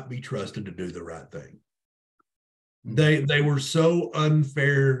could not be trusted to do the right thing. They were so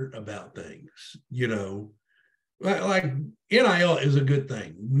unfair about things, like NIL is a good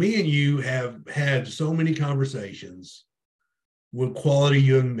thing. Me and you have had so many conversations with quality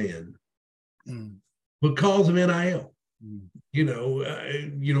young men because of NIL.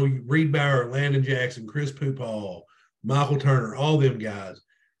 Reed Bauer, Landon Jackson, Chris Poopall, Michael Turner, all them guys.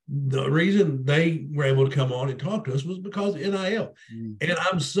 The reason they were able to come on and talk to us was because of NIL. And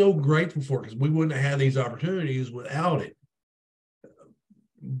I'm so grateful for it because we wouldn't have had these opportunities without it.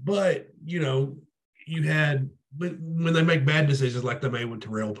 But, but when they make bad decisions like they made with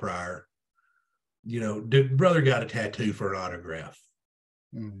Terrell Pryor, the brother got a tattoo for an autograph.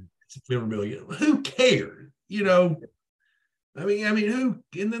 It's a memorabilia. Who cared? Who?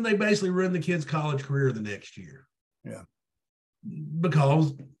 And then they basically ruined the kid's college career the next year. Yeah.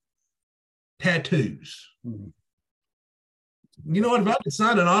 Because tattoos. You know what? If I could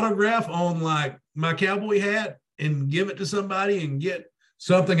sign an autograph on like my cowboy hat and give it to somebody and get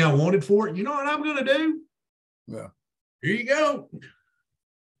something I wanted for it, you know what I'm going to do? Yeah. Here you go.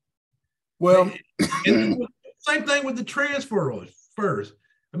 Well, and same thing with the transfer first.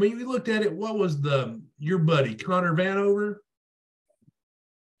 You looked at it. What was your buddy Connor Vanover?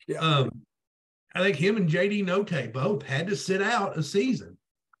 Yeah. I think him and JD Notae both had to sit out a season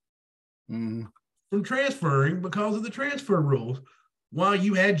from transferring because of the transfer rules. While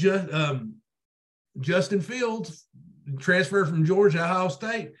you had Justin Fields transfer from Georgia, Ohio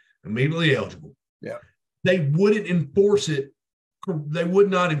State, immediately eligible. Yeah. They wouldn't enforce it. They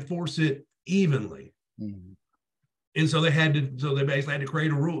would not enforce it evenly. And so they basically had to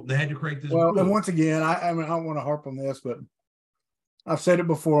create a rule. They had to create this rule. And once again, I don't want to harp on this, but I've said it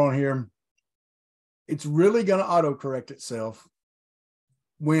before on here. It's really going to autocorrect itself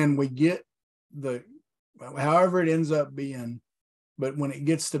when we get however it ends up being, but when it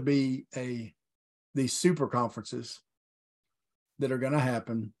gets to be these super conferences that are going to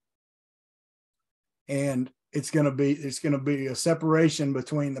happen, and it's going to be a separation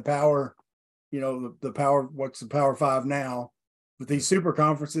between the power, the power, what's the Power Five now, with these super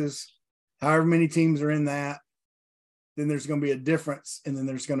conferences, however many teams are in that. Then there's going to be a difference, and then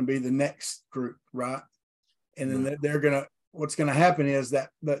there's going to be the next group, right? And then what's going to happen is that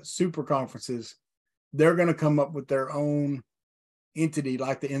super conferences, they're going to come up with their own entity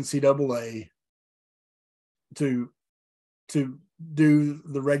like the NCAA to do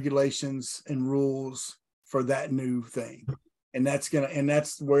the regulations and rules for that new thing. And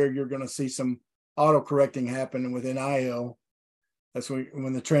that's where you're going to see some auto-correcting happen with NIL. That's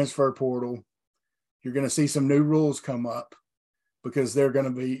when the transfer portal, you're going to see some new rules come up because they're going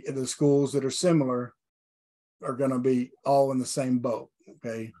to be the schools that are similar are going to be all in the same boat.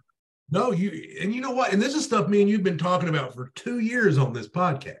 Okay. No, you know what? And this is stuff me and you've been talking about for 2 years on this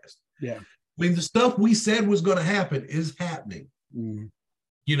podcast. Yeah. The stuff we said was going to happen is happening.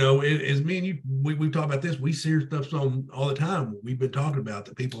 As me and you, we talk about this. We see stuff on all the time. We've been talking about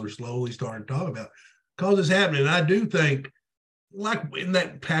that people are slowly starting to talk about because it's happening. And I do think, like in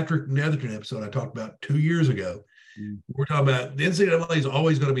that Patrick Netherton episode I talked about 2 years ago, we're talking about the NCAA is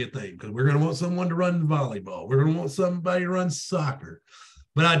always going to be a thing because we're going to want someone to run volleyball. We're going to want somebody to run soccer.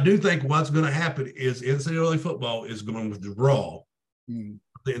 But I do think what's going to happen is NCAA football is going to withdraw the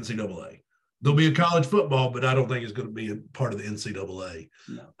NCAA. There'll be a college football, but I don't think it's going to be a part of the NCAA.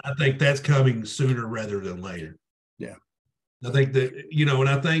 No. I think that's coming sooner rather than later. Yeah. I think that, and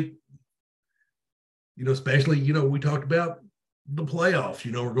I think, especially, we talked about the playoffs,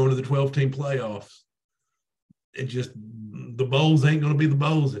 we're going to the 12-team playoffs. It just, the bowls ain't going to be the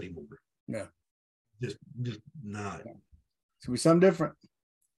bowls anymore. Yeah. Just not. It's going to be something different.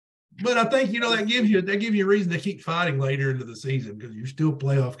 But I think, that gives you a reason to keep fighting later into the season because you're still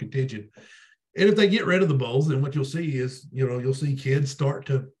playoff contention. And if they get rid of the bowls, then what you'll see is, you'll see kids start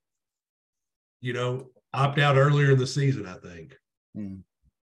to, opt out earlier in the season, I think. And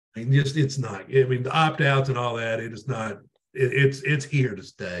it's not, the opt-outs and all that, it is not, it's here to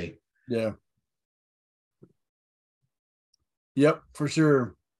stay. Yeah. Yep, for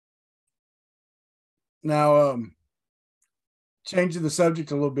sure. Now, changing the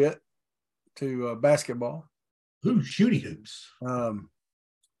subject a little bit to basketball. Ooh, shooty hoops.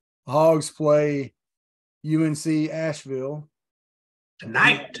 Hogs play UNC Asheville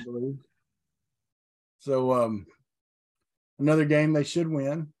tonight. So another game they should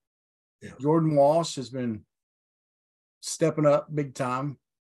win. Yeah. Jordan Walsh has been stepping up big time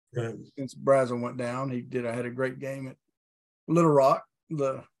since Brazel went down. Had a great game at Little Rock,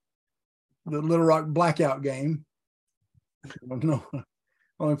 the Little Rock blackout game. No,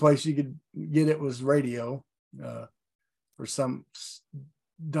 only place you could get it was radio for some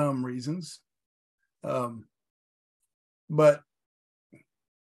dumb reasons. But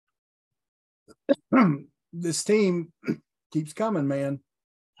this team keeps coming, man.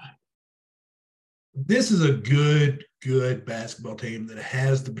 This is a good basketball team that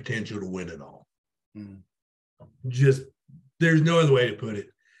has the potential to win it all. Just, there's no other way to put it.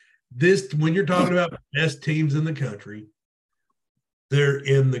 When you're talking about best teams in the country, they're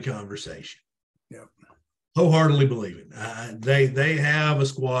in the conversation. Yeah. Wholeheartedly believe it. They have a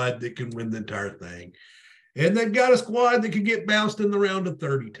squad that can win the entire thing. And they've got a squad that can get bounced in the round of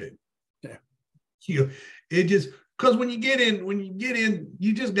 32. Yeah. It just, because when you get in,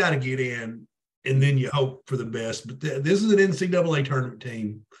 you just got to get in, and then you hope for the best. But this is an NCAA tournament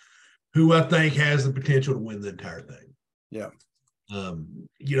team who I think has the potential to win the entire thing. Yeah.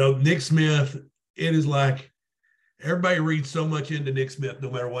 Nick Smith, it is like everybody reads so much into Nick Smith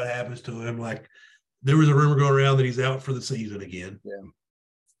no matter what happens to him. Like, there was a rumor going around that he's out for the season again. Yeah.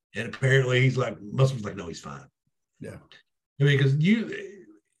 And apparently Musselman's like, no, he's fine. Yeah. Because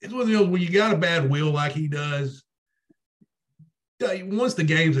it's one of those when you got a bad will like he does, once the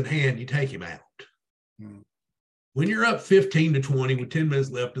game's in hand, you take him out. When you're up 15-20 with 10 minutes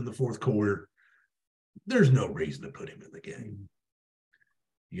left in the fourth quarter, there's no reason to put him in the game.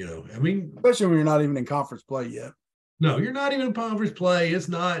 Especially when you're not even in conference play yet. No, you're not even in conference play. It's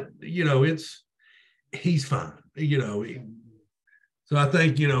not, he's fine. So I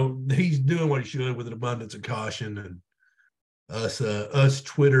think, he's doing what he should with an abundance of caution, and us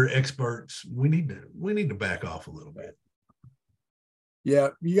Twitter experts, we need to back off a little bit. Yeah,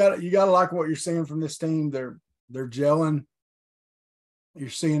 you gotta like what you're seeing from this team. They're gelling. You're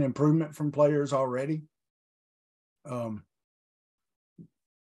seeing improvement from players already. And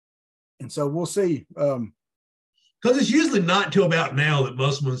so we'll see. Because it's usually not until about now that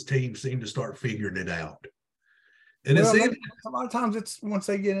Musselman's team seem to start figuring it out. And a lot of times it's once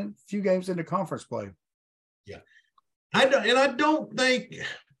they get a few games into conference play. Yeah. I don't think,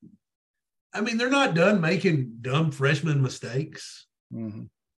 they're not done making dumb freshman mistakes.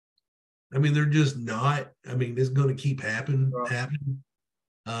 They're just not. It's going to keep happening.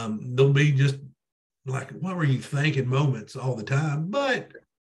 They'll be just like, what were you thinking moments all the time. But,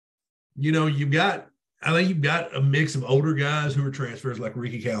 I think you've got a mix of older guys who are transfers like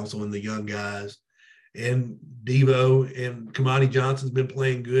Ricky Council and the young guys, and Devo, and Kamani Johnson's been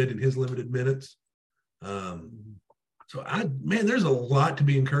playing good in his limited minutes. So there's a lot to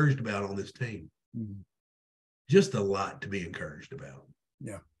be encouraged about on this team. Just a lot to be encouraged about.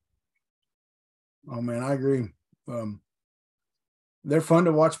 Yeah. Oh man, I agree. They're fun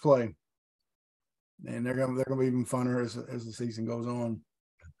to watch play, and they're gonna be even funner as the season goes on.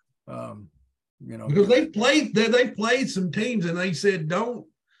 Because they've played some teams, and they said don't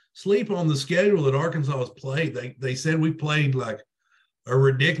sleep on the schedule that Arkansas has played. They said we played like a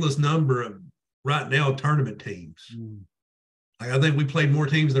ridiculous number of right now tournament teams. Like, I think we played more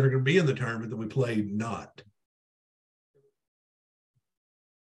teams that are going to be in the tournament than we played not.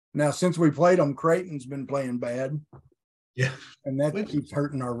 Now, since we played them, Creighton's been playing bad. Yeah. And that keeps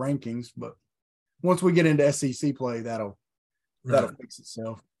hurting our rankings. But once we get into SEC play, that'll fix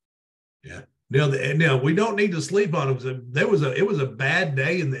itself. Yeah. Now we don't need to sleep on them. It was a bad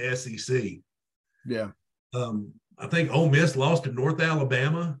day in the SEC. Yeah. I think Ole Miss lost to North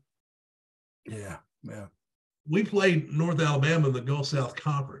Alabama. Yeah. Yeah. We played North Alabama in the Gulf South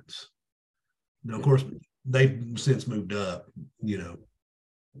Conference. Now, of course, they've since moved up,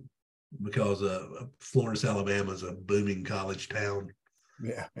 because Florence, Alabama is a booming college town.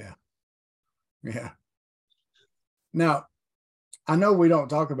 Yeah. Yeah. Yeah. Now, I know we don't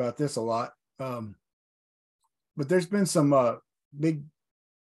talk about this a lot, but there's been some big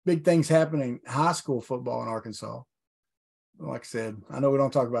things happening in high school football in Arkansas. Like I said, I know we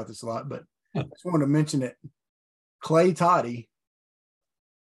don't talk about this a lot, but I just wanted to mention it. Clay Toddy,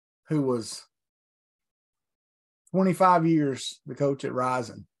 who was 25 years the coach at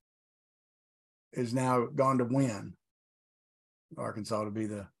Rising, is now gone to Wynn, Arkansas, to be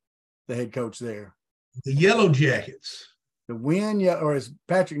the head coach there. The Yellow Jackets. The Wynn, or as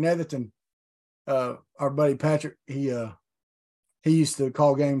Patrick Netherton, our buddy Patrick, he used to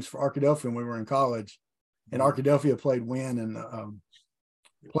call games for Arkadelphia when we were in college, and Arkadelphia played Wynn in the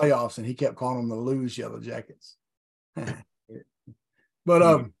playoffs, and he kept calling them the Lose Yellow Jackets.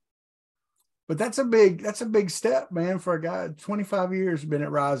 But that's a big step, man, for a guy 25 years been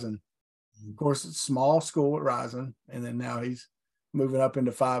at Rising. Of course, it's a small school at Rising, and then now he's moving up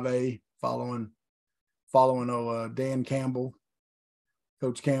into 5A, following Dan Campbell.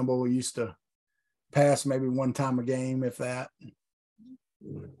 Coach Campbell used to pass maybe one time a game, if that.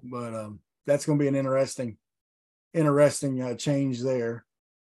 But that's going to be an interesting change there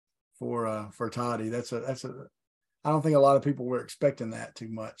for Toddy. I don't think a lot of people were expecting that too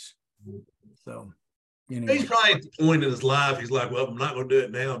much. So anyway. He's probably at the point in his life, he's like, well, I'm not going to do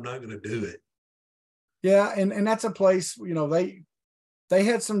it now. I'm not going to do it. Yeah, and that's a place, they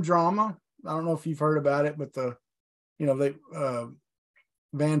had some drama. I don't know if you've heard about it, but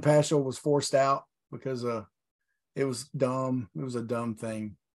Van Paschal was forced out because it was dumb. It was a dumb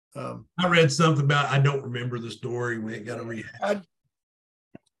thing. I read something about, I don't remember the story. We ain't got to rehash.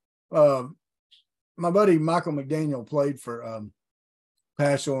 My buddy Michael McDaniel played for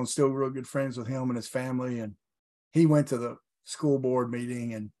Paschal and still real good friends with him and his family. And he went to the school board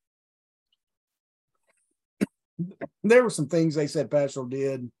meeting, and there were some things they said Paschal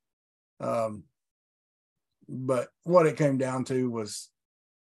did. But what it came down to was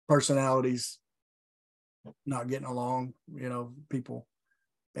personalities not getting along, people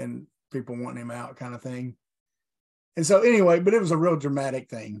wanting him out kind of thing. And so anyway, but it was a real dramatic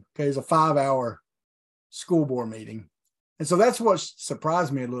thing. Okay. It was a 5-hour school board meeting. And so that's what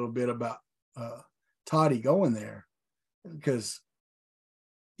surprised me a little bit about Toddy going there, because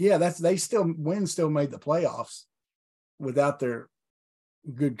Wynn still made the playoffs without their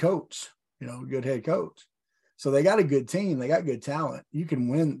good coach, good head coach. So they got a good team. They got good talent. You can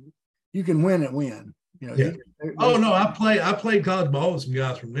win at Wynn. Yeah. I played college ball with some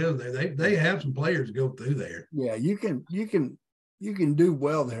guys from Wynn. They have some players go through there. Yeah, you can do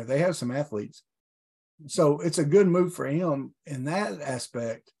well there. They have some athletes. So it's a good move for him in that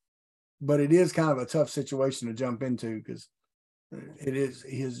aspect, but it is kind of a tough situation to jump into, because he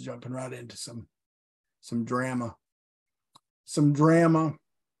is jumping right into some drama.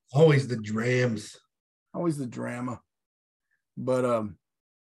 Always the drams. Always the drama. But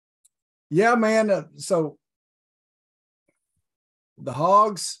yeah, man. So the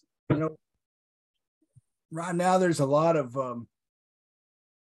Hogs, right now there's a lot of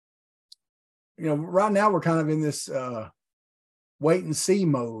right now we're kind of in this wait and see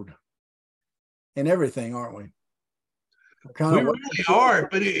mode and everything, aren't we? We really are,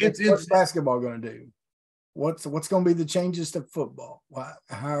 but what's basketball going to do? What's going to be the changes to football? What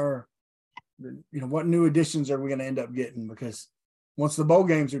new additions are we going to end up getting? Because once the bowl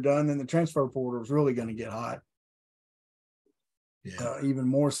games are done, then the transfer portal is really going to get hot. Yeah, even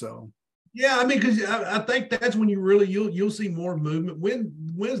more so. Yeah, I mean, because I think that's when you'll see more movement.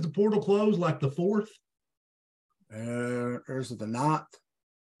 When's the portal close? Like the 4th? Or is it the 9th?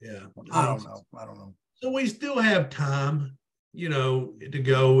 Yeah, I don't know. So we still have time, to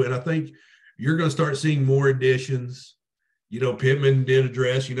go, and I think you're going to start seeing more additions. Pittman did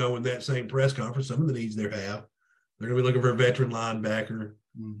address, in that same press conference, some of the needs they have. They're going to be looking for a veteran linebacker.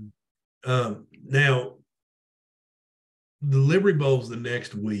 Mm-hmm. Now, the Liberty Bowl's the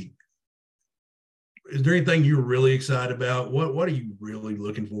next week. Is there anything you're really excited about? What are you really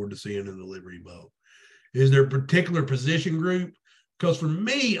looking forward to seeing in the Liberty Bowl? Is there a particular position group? Because for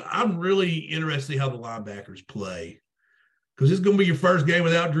me, I'm really interested to see how the linebackers play. Because it's going to be your first game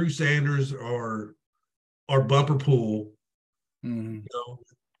without Drew Sanders or Bumper Pool. Mm-hmm.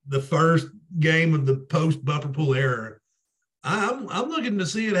 The first game of the post Bumper Pool era I'm looking to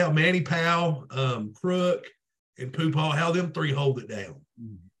see it how Manny Powell, Crook, and Poopaw, how them three hold it down.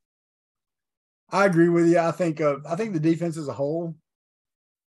 I agree with you. I think the defense as a whole,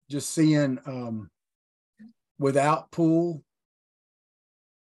 just seeing without Poole,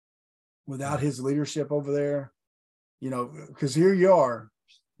 without his leadership over there, because here you are,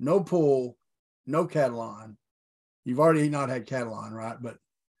 no Poole, no Catalan. You've already not had Catalan, right? But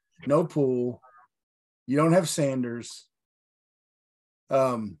no Poole. You don't have Sanders.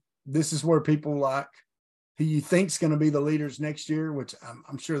 This is where people like who you think's going to be the leaders next year, which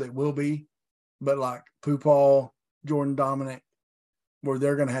I'm sure they will be, but like Poopaw, Jordan Dominic, where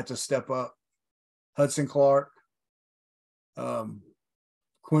they're going to have to step up. Hudson Clark,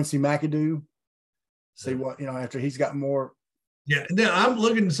 Quincy McAdoo. See what, after he's got more. Yeah, now I'm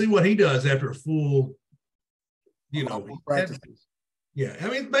looking to see what he does after a full, practices. Yeah, I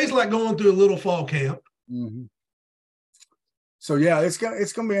mean, basically like going through a little fall camp. Mm-hmm. So yeah, it's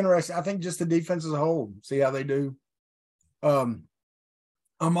gonna be interesting. I think just the defense as a whole, see how they do. I'm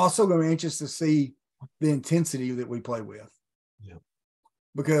also going to be anxious to see the intensity that we play with. Yeah,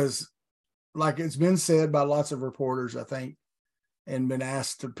 because like it's been said by lots of reporters, I think, and been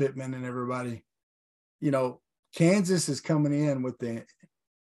asked to Pittman and everybody, Kansas is coming in with the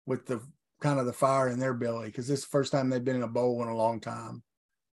kind of the fire in their belly because this is the first time they've been in a bowl in a long time,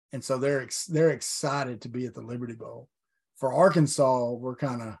 and so they're excited to be at the Liberty Bowl. For Arkansas, we're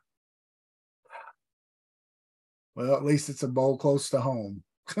kind of, well, at least it's a bowl close to home.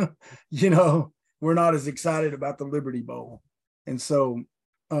 We're not as excited about the Liberty Bowl, and so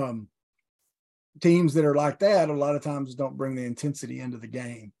teams that are like that a lot of times don't bring the intensity into the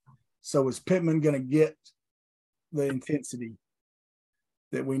game. So is Pittman going to get the intensity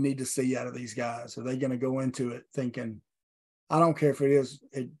that we need to see out of these guys? Are they going to go into it thinking, I don't care if it is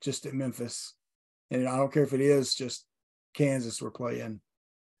just at Memphis, and I don't care if it is just Kansas we're playing,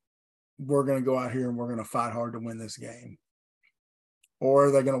 we're going to go out here and we're going to fight hard to win this game? Or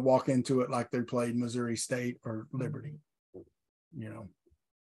are they going to walk into it like they played Missouri State or Liberty?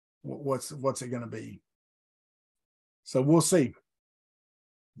 What's it going to be? So we'll see.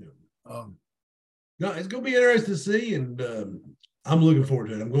 No, it's going to be interesting to see, and I'm looking forward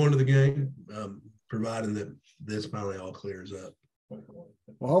to it. I'm going to the game, providing that this finally all clears up.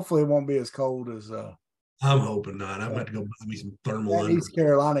 Well, hopefully it won't be as cold as I'm hoping not. I'm about to go buy me some thermal. That East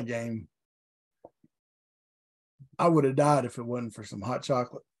Carolina game. I would have died if it wasn't for some hot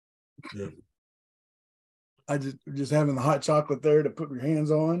chocolate. Yeah. I just having the hot chocolate there to put your hands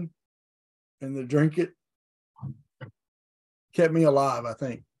on and to drink it kept me alive, I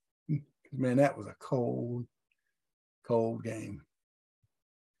think. Man, that was a cold, cold game.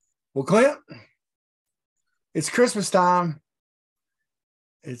 Well, Clint, it's Christmas time.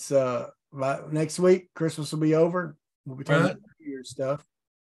 It's next week. Christmas will be over. We'll be talking about New Year's stuff.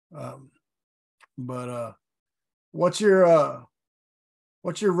 But what's your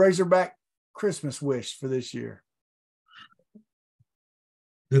Razorback Christmas wish for this year?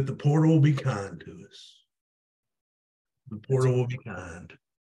 That the portal will be kind to us. The portal will be kind.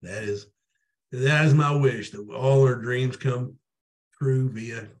 That is my wish, that all our dreams come true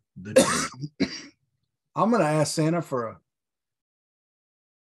via the church. I'm going to ask Santa for a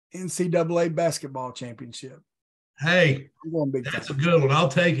NCAA basketball championship. Hey, I'm going big time. That's a good one. I'll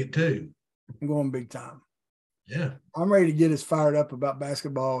take it too. I'm going big time. Yeah. I'm ready to get as fired up about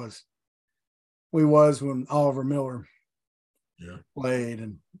basketball as we was when Oliver Miller played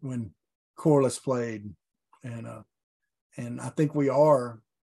and when Corliss played. And I think we are,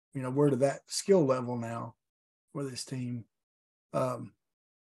 we're to that skill level now for this team. I'm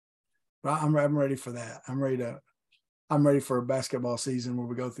ready for that. I'm ready for a basketball season where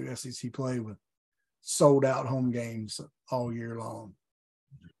we go through SEC play with sold out home games all year long.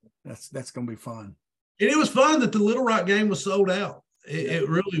 That's going to be fun. And it was fun that the Little Rock game was sold out. It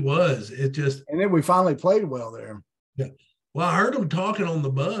really was. And then we finally played well there. Yeah. Well, I heard them talking on the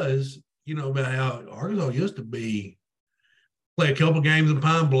buzz, about how Arkansas used to play a couple games in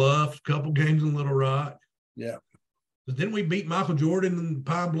Pine Bluff, a couple games in Little Rock. Yeah. But then we beat Michael Jordan in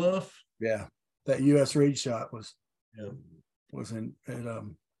Pine Bluff. Yeah. That U.S. Reed shot was in at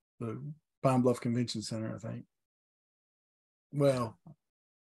the Pine Bluff Convention Center, I think. Well,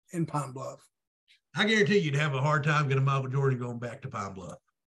 in Pine Bluff. I guarantee you'd have a hard time getting Michael Jordan going back to Pine Bluff.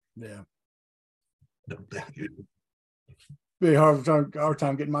 Yeah. No, thank you. Be a hard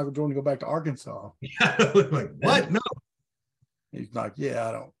time getting Michael Jordan to go back to Arkansas. Yeah, like, what? No. He's like,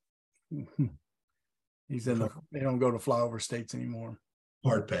 I don't. He's they don't go to flyover states anymore.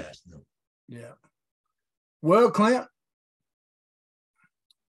 Hard pass. No. Yeah. Well, Clint,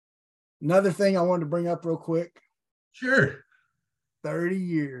 another thing I wanted to bring up real quick. Sure. 30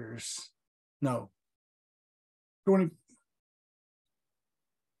 years. No.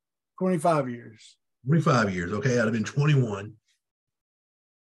 25 years. 25 years. Okay, I'd have been 21.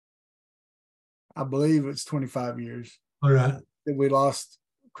 I believe it's 25 years All right. that we lost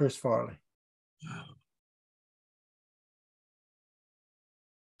Chris Farley.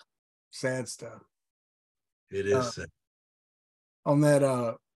 Sad stuff. It is. On that,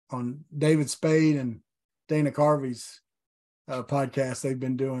 on David Spade and Dana Carvey's podcast, they've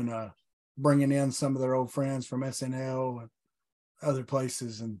been doing bringing in some of their old friends from SNL and other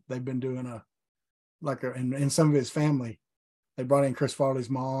places, and they've been doing and some of his family. They brought in Chris Farley's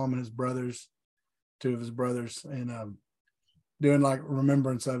mom and his brothers, 2 of his brothers, and doing like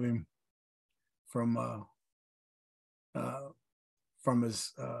remembrance of him from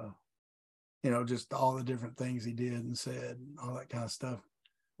his just all the different things he did and said and all that kind of stuff.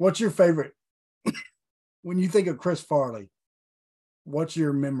 What's your favorite when you think of Chris Farley? What's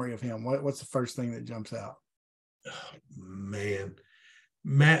your memory of him? What's the first thing that jumps out? Oh, man,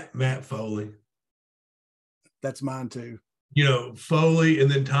 Matt Foley. That's mine too. Foley,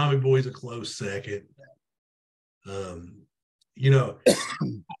 and then Tommy Boy's a close second. I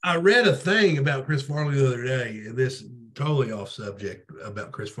read a thing about Chris Farley the other day, and this totally off subject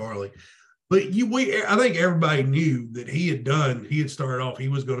about Chris Farley, but I think everybody knew that he had started off, he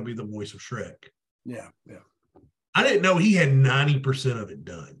was going to be the voice of Shrek. Yeah. I didn't know he had 90% of it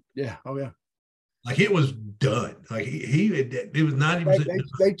done. Yeah. Oh yeah. Like it was done. Like it was 90%.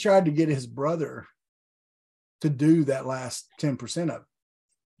 They tried to get his brother to do that last 10% of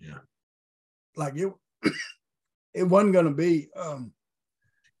it. Yeah. Like it wasn't going to be,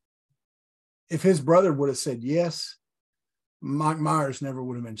 if his brother would have said yes, Mike Myers never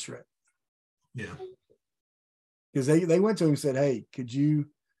would have been Shrek. Yeah. Because they went to him and said, hey,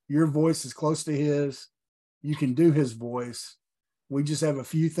 your voice is close to his. You can do his voice. We just have a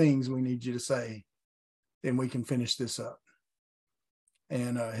few things we need you to say, and we can finish this up.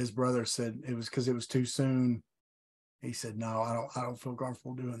 And his brother said it was because it was too soon. He said, no, I don't feel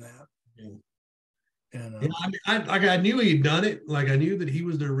comfortable doing that. Yeah. And I knew he had done it. Like I knew that he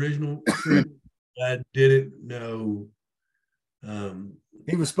was the original. I didn't know.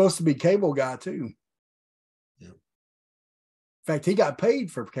 He was supposed to be Cable Guy too. Yeah. In fact, he got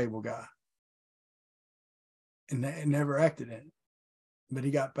paid for Cable Guy, and never acted in it. But he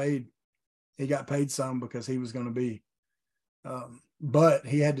got paid. He got paid some because he was going to be. But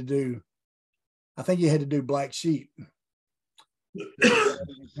he had to do. I think he had to do Black Sheep.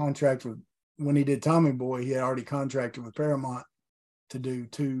 Contract with when he did Tommy Boy, he had already contracted with Paramount to do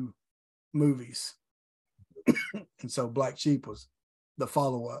 2 movies, and so Black Sheep was the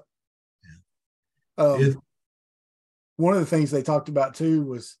follow-up. One of the things they talked about too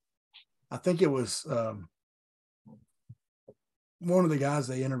was, I think it was one of the guys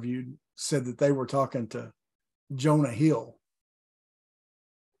they interviewed said that they were talking to Jonah Hill,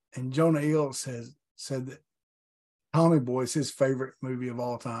 and Jonah Hill said that Tommy Boy is his favorite movie of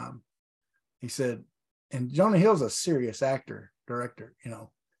all time. He said, and Jonah Hill's a serious actor, director,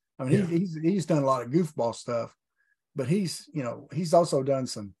 I mean, he's done a lot of goofball stuff, but he's also done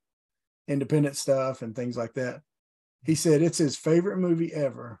some independent stuff and things like that. He said it's his favorite movie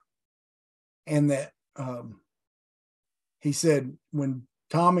ever. And that he said when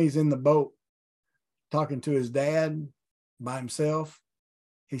Tommy's in the boat talking to his dad by himself,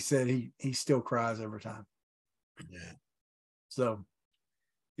 he said he still cries every time. Yeah. So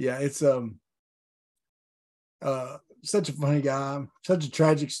yeah, it's such a funny guy, such a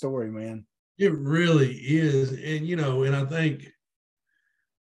tragic story, man. It really is. And, and I think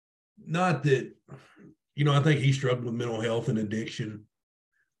not that, I think he struggled with mental health and addiction.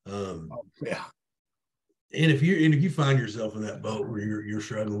 Yeah. And if you find yourself in that boat where you're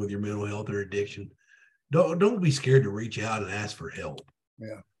struggling with your mental health or addiction, don't be scared to reach out and ask for help.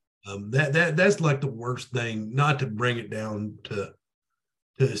 Yeah. That's like the worst thing, not to bring it down to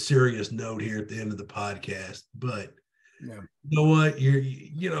a serious note here at the end of the podcast, but yeah. You know what?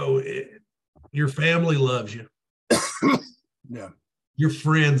 Your family loves you. Yeah. Your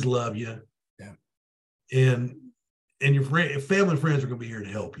friends love you. Yeah. And your family and friends are going to be here to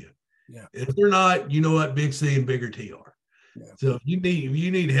help you. Yeah. If they're not, you know what? Big C and bigger T are. Yeah. So if you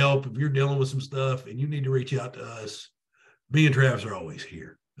need help, if you're dealing with some stuff and you need to reach out to us, me and Travis are always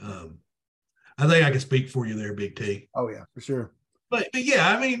here. I think I can speak for you there, Big T. Oh yeah, for sure. But yeah,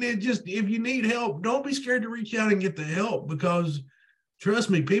 I mean, if you need help, don't be scared to reach out and get the help, because trust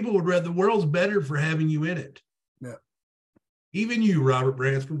me, people would rather, the world's better for having you in it. Yeah. Even you, Robert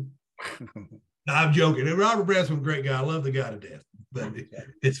Branscombe. I'm joking. And Robert Branscome's a great guy. I love the guy to death, but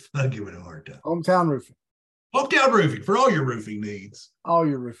it's fucking with a hard time. Hometown roofing. Hometown Roofing for all your roofing needs. All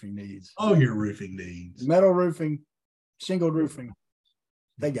your roofing needs. All your roofing needs. Metal roofing, shingled roofing.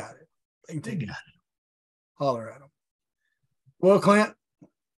 They got it. They got it. Holler at them. Well, Clint,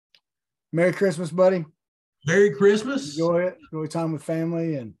 Merry Christmas, buddy. Merry Christmas. Enjoy it. Enjoy time with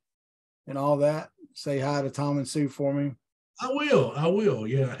family and all that. Say hi to Tom and Sue for me. I will.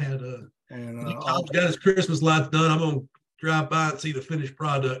 Yeah, I had And Tom's got his Christmas lights done. I'm gonna drive by and see the finished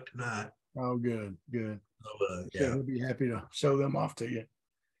product tonight. oh, good. So, Yeah, we'll be happy to show them off to you.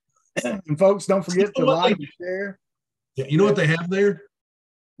 And folks, don't forget to like and share. Yeah, you know what they have there?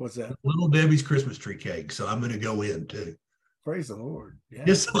 What's that? Little Debbie's Christmas tree cake. So I'm gonna go in too. Praise the Lord. Yeah,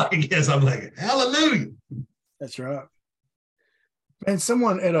 Just like I'm like, hallelujah. that's right. And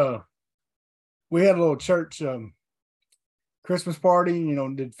someone we had a little church Christmas party,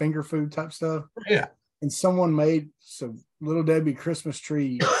 did finger food type stuff. Yeah. And someone made some Little Debbie Christmas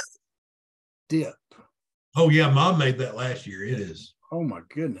tree dip. Oh yeah, Mom made that last year. It is. Oh my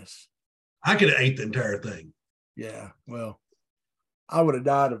goodness. I could have ate the entire thing. Yeah. Well, I would have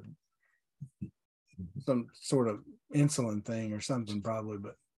died of some sort of insulin thing or something probably,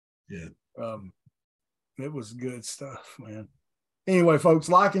 but yeah. It was good stuff, man. Anyway, folks,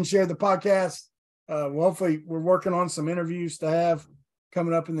 like and share the podcast. Hopefully we're working on some interviews to have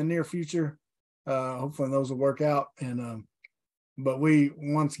coming up in the near future. Hopefully those will work out. And but we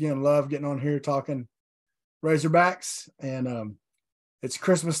once again love getting on here talking Razorbacks, and it's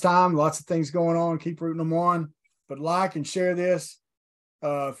Christmas time, lots of things going on. Keep rooting them on, but like and share this.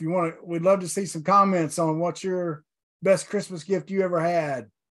 If you want to, we'd love to see some comments on what's your best Christmas gift you ever had.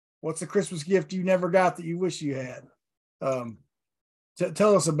 What's the Christmas gift you never got that you wish you had?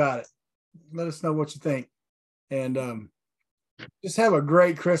 Tell us about it. Let us know what you think. And just have a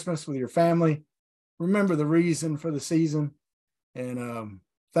great Christmas with your family. Remember the reason for the season. And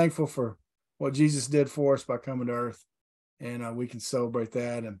thankful for what Jesus did for us by coming to earth. And we can celebrate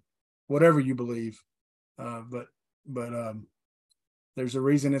that and whatever you believe. But there's a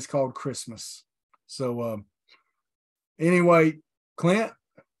reason it's called Christmas. So anyway, Clint,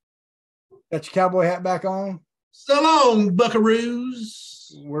 got your cowboy hat back on? So long,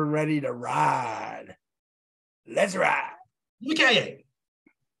 buckaroos. We're ready to ride. Let's ride. Okay.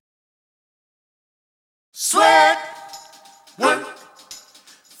 Sweat, work,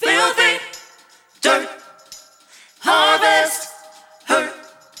 filthy, dirt, harvest, hurt,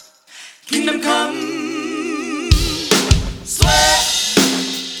 kingdom come. Sweat,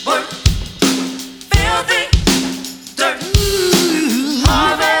 work, filthy, dirt,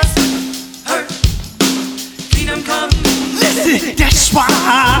 harvest, hurt, kingdom come. Listen, that's why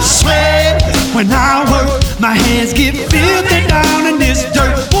I sweat when I work. My hands get filthy down in this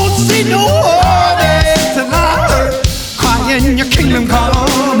dirt. Won't see no harvest till I hurt. Crying your kingdom come.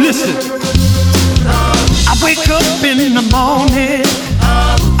 Listen, I wake up in the morning,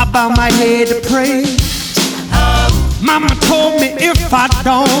 I bow my head to pray. Mama told me if I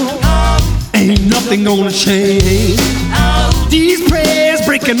don't, ain't nothing gonna change. These prayers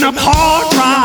breaking up hard drive.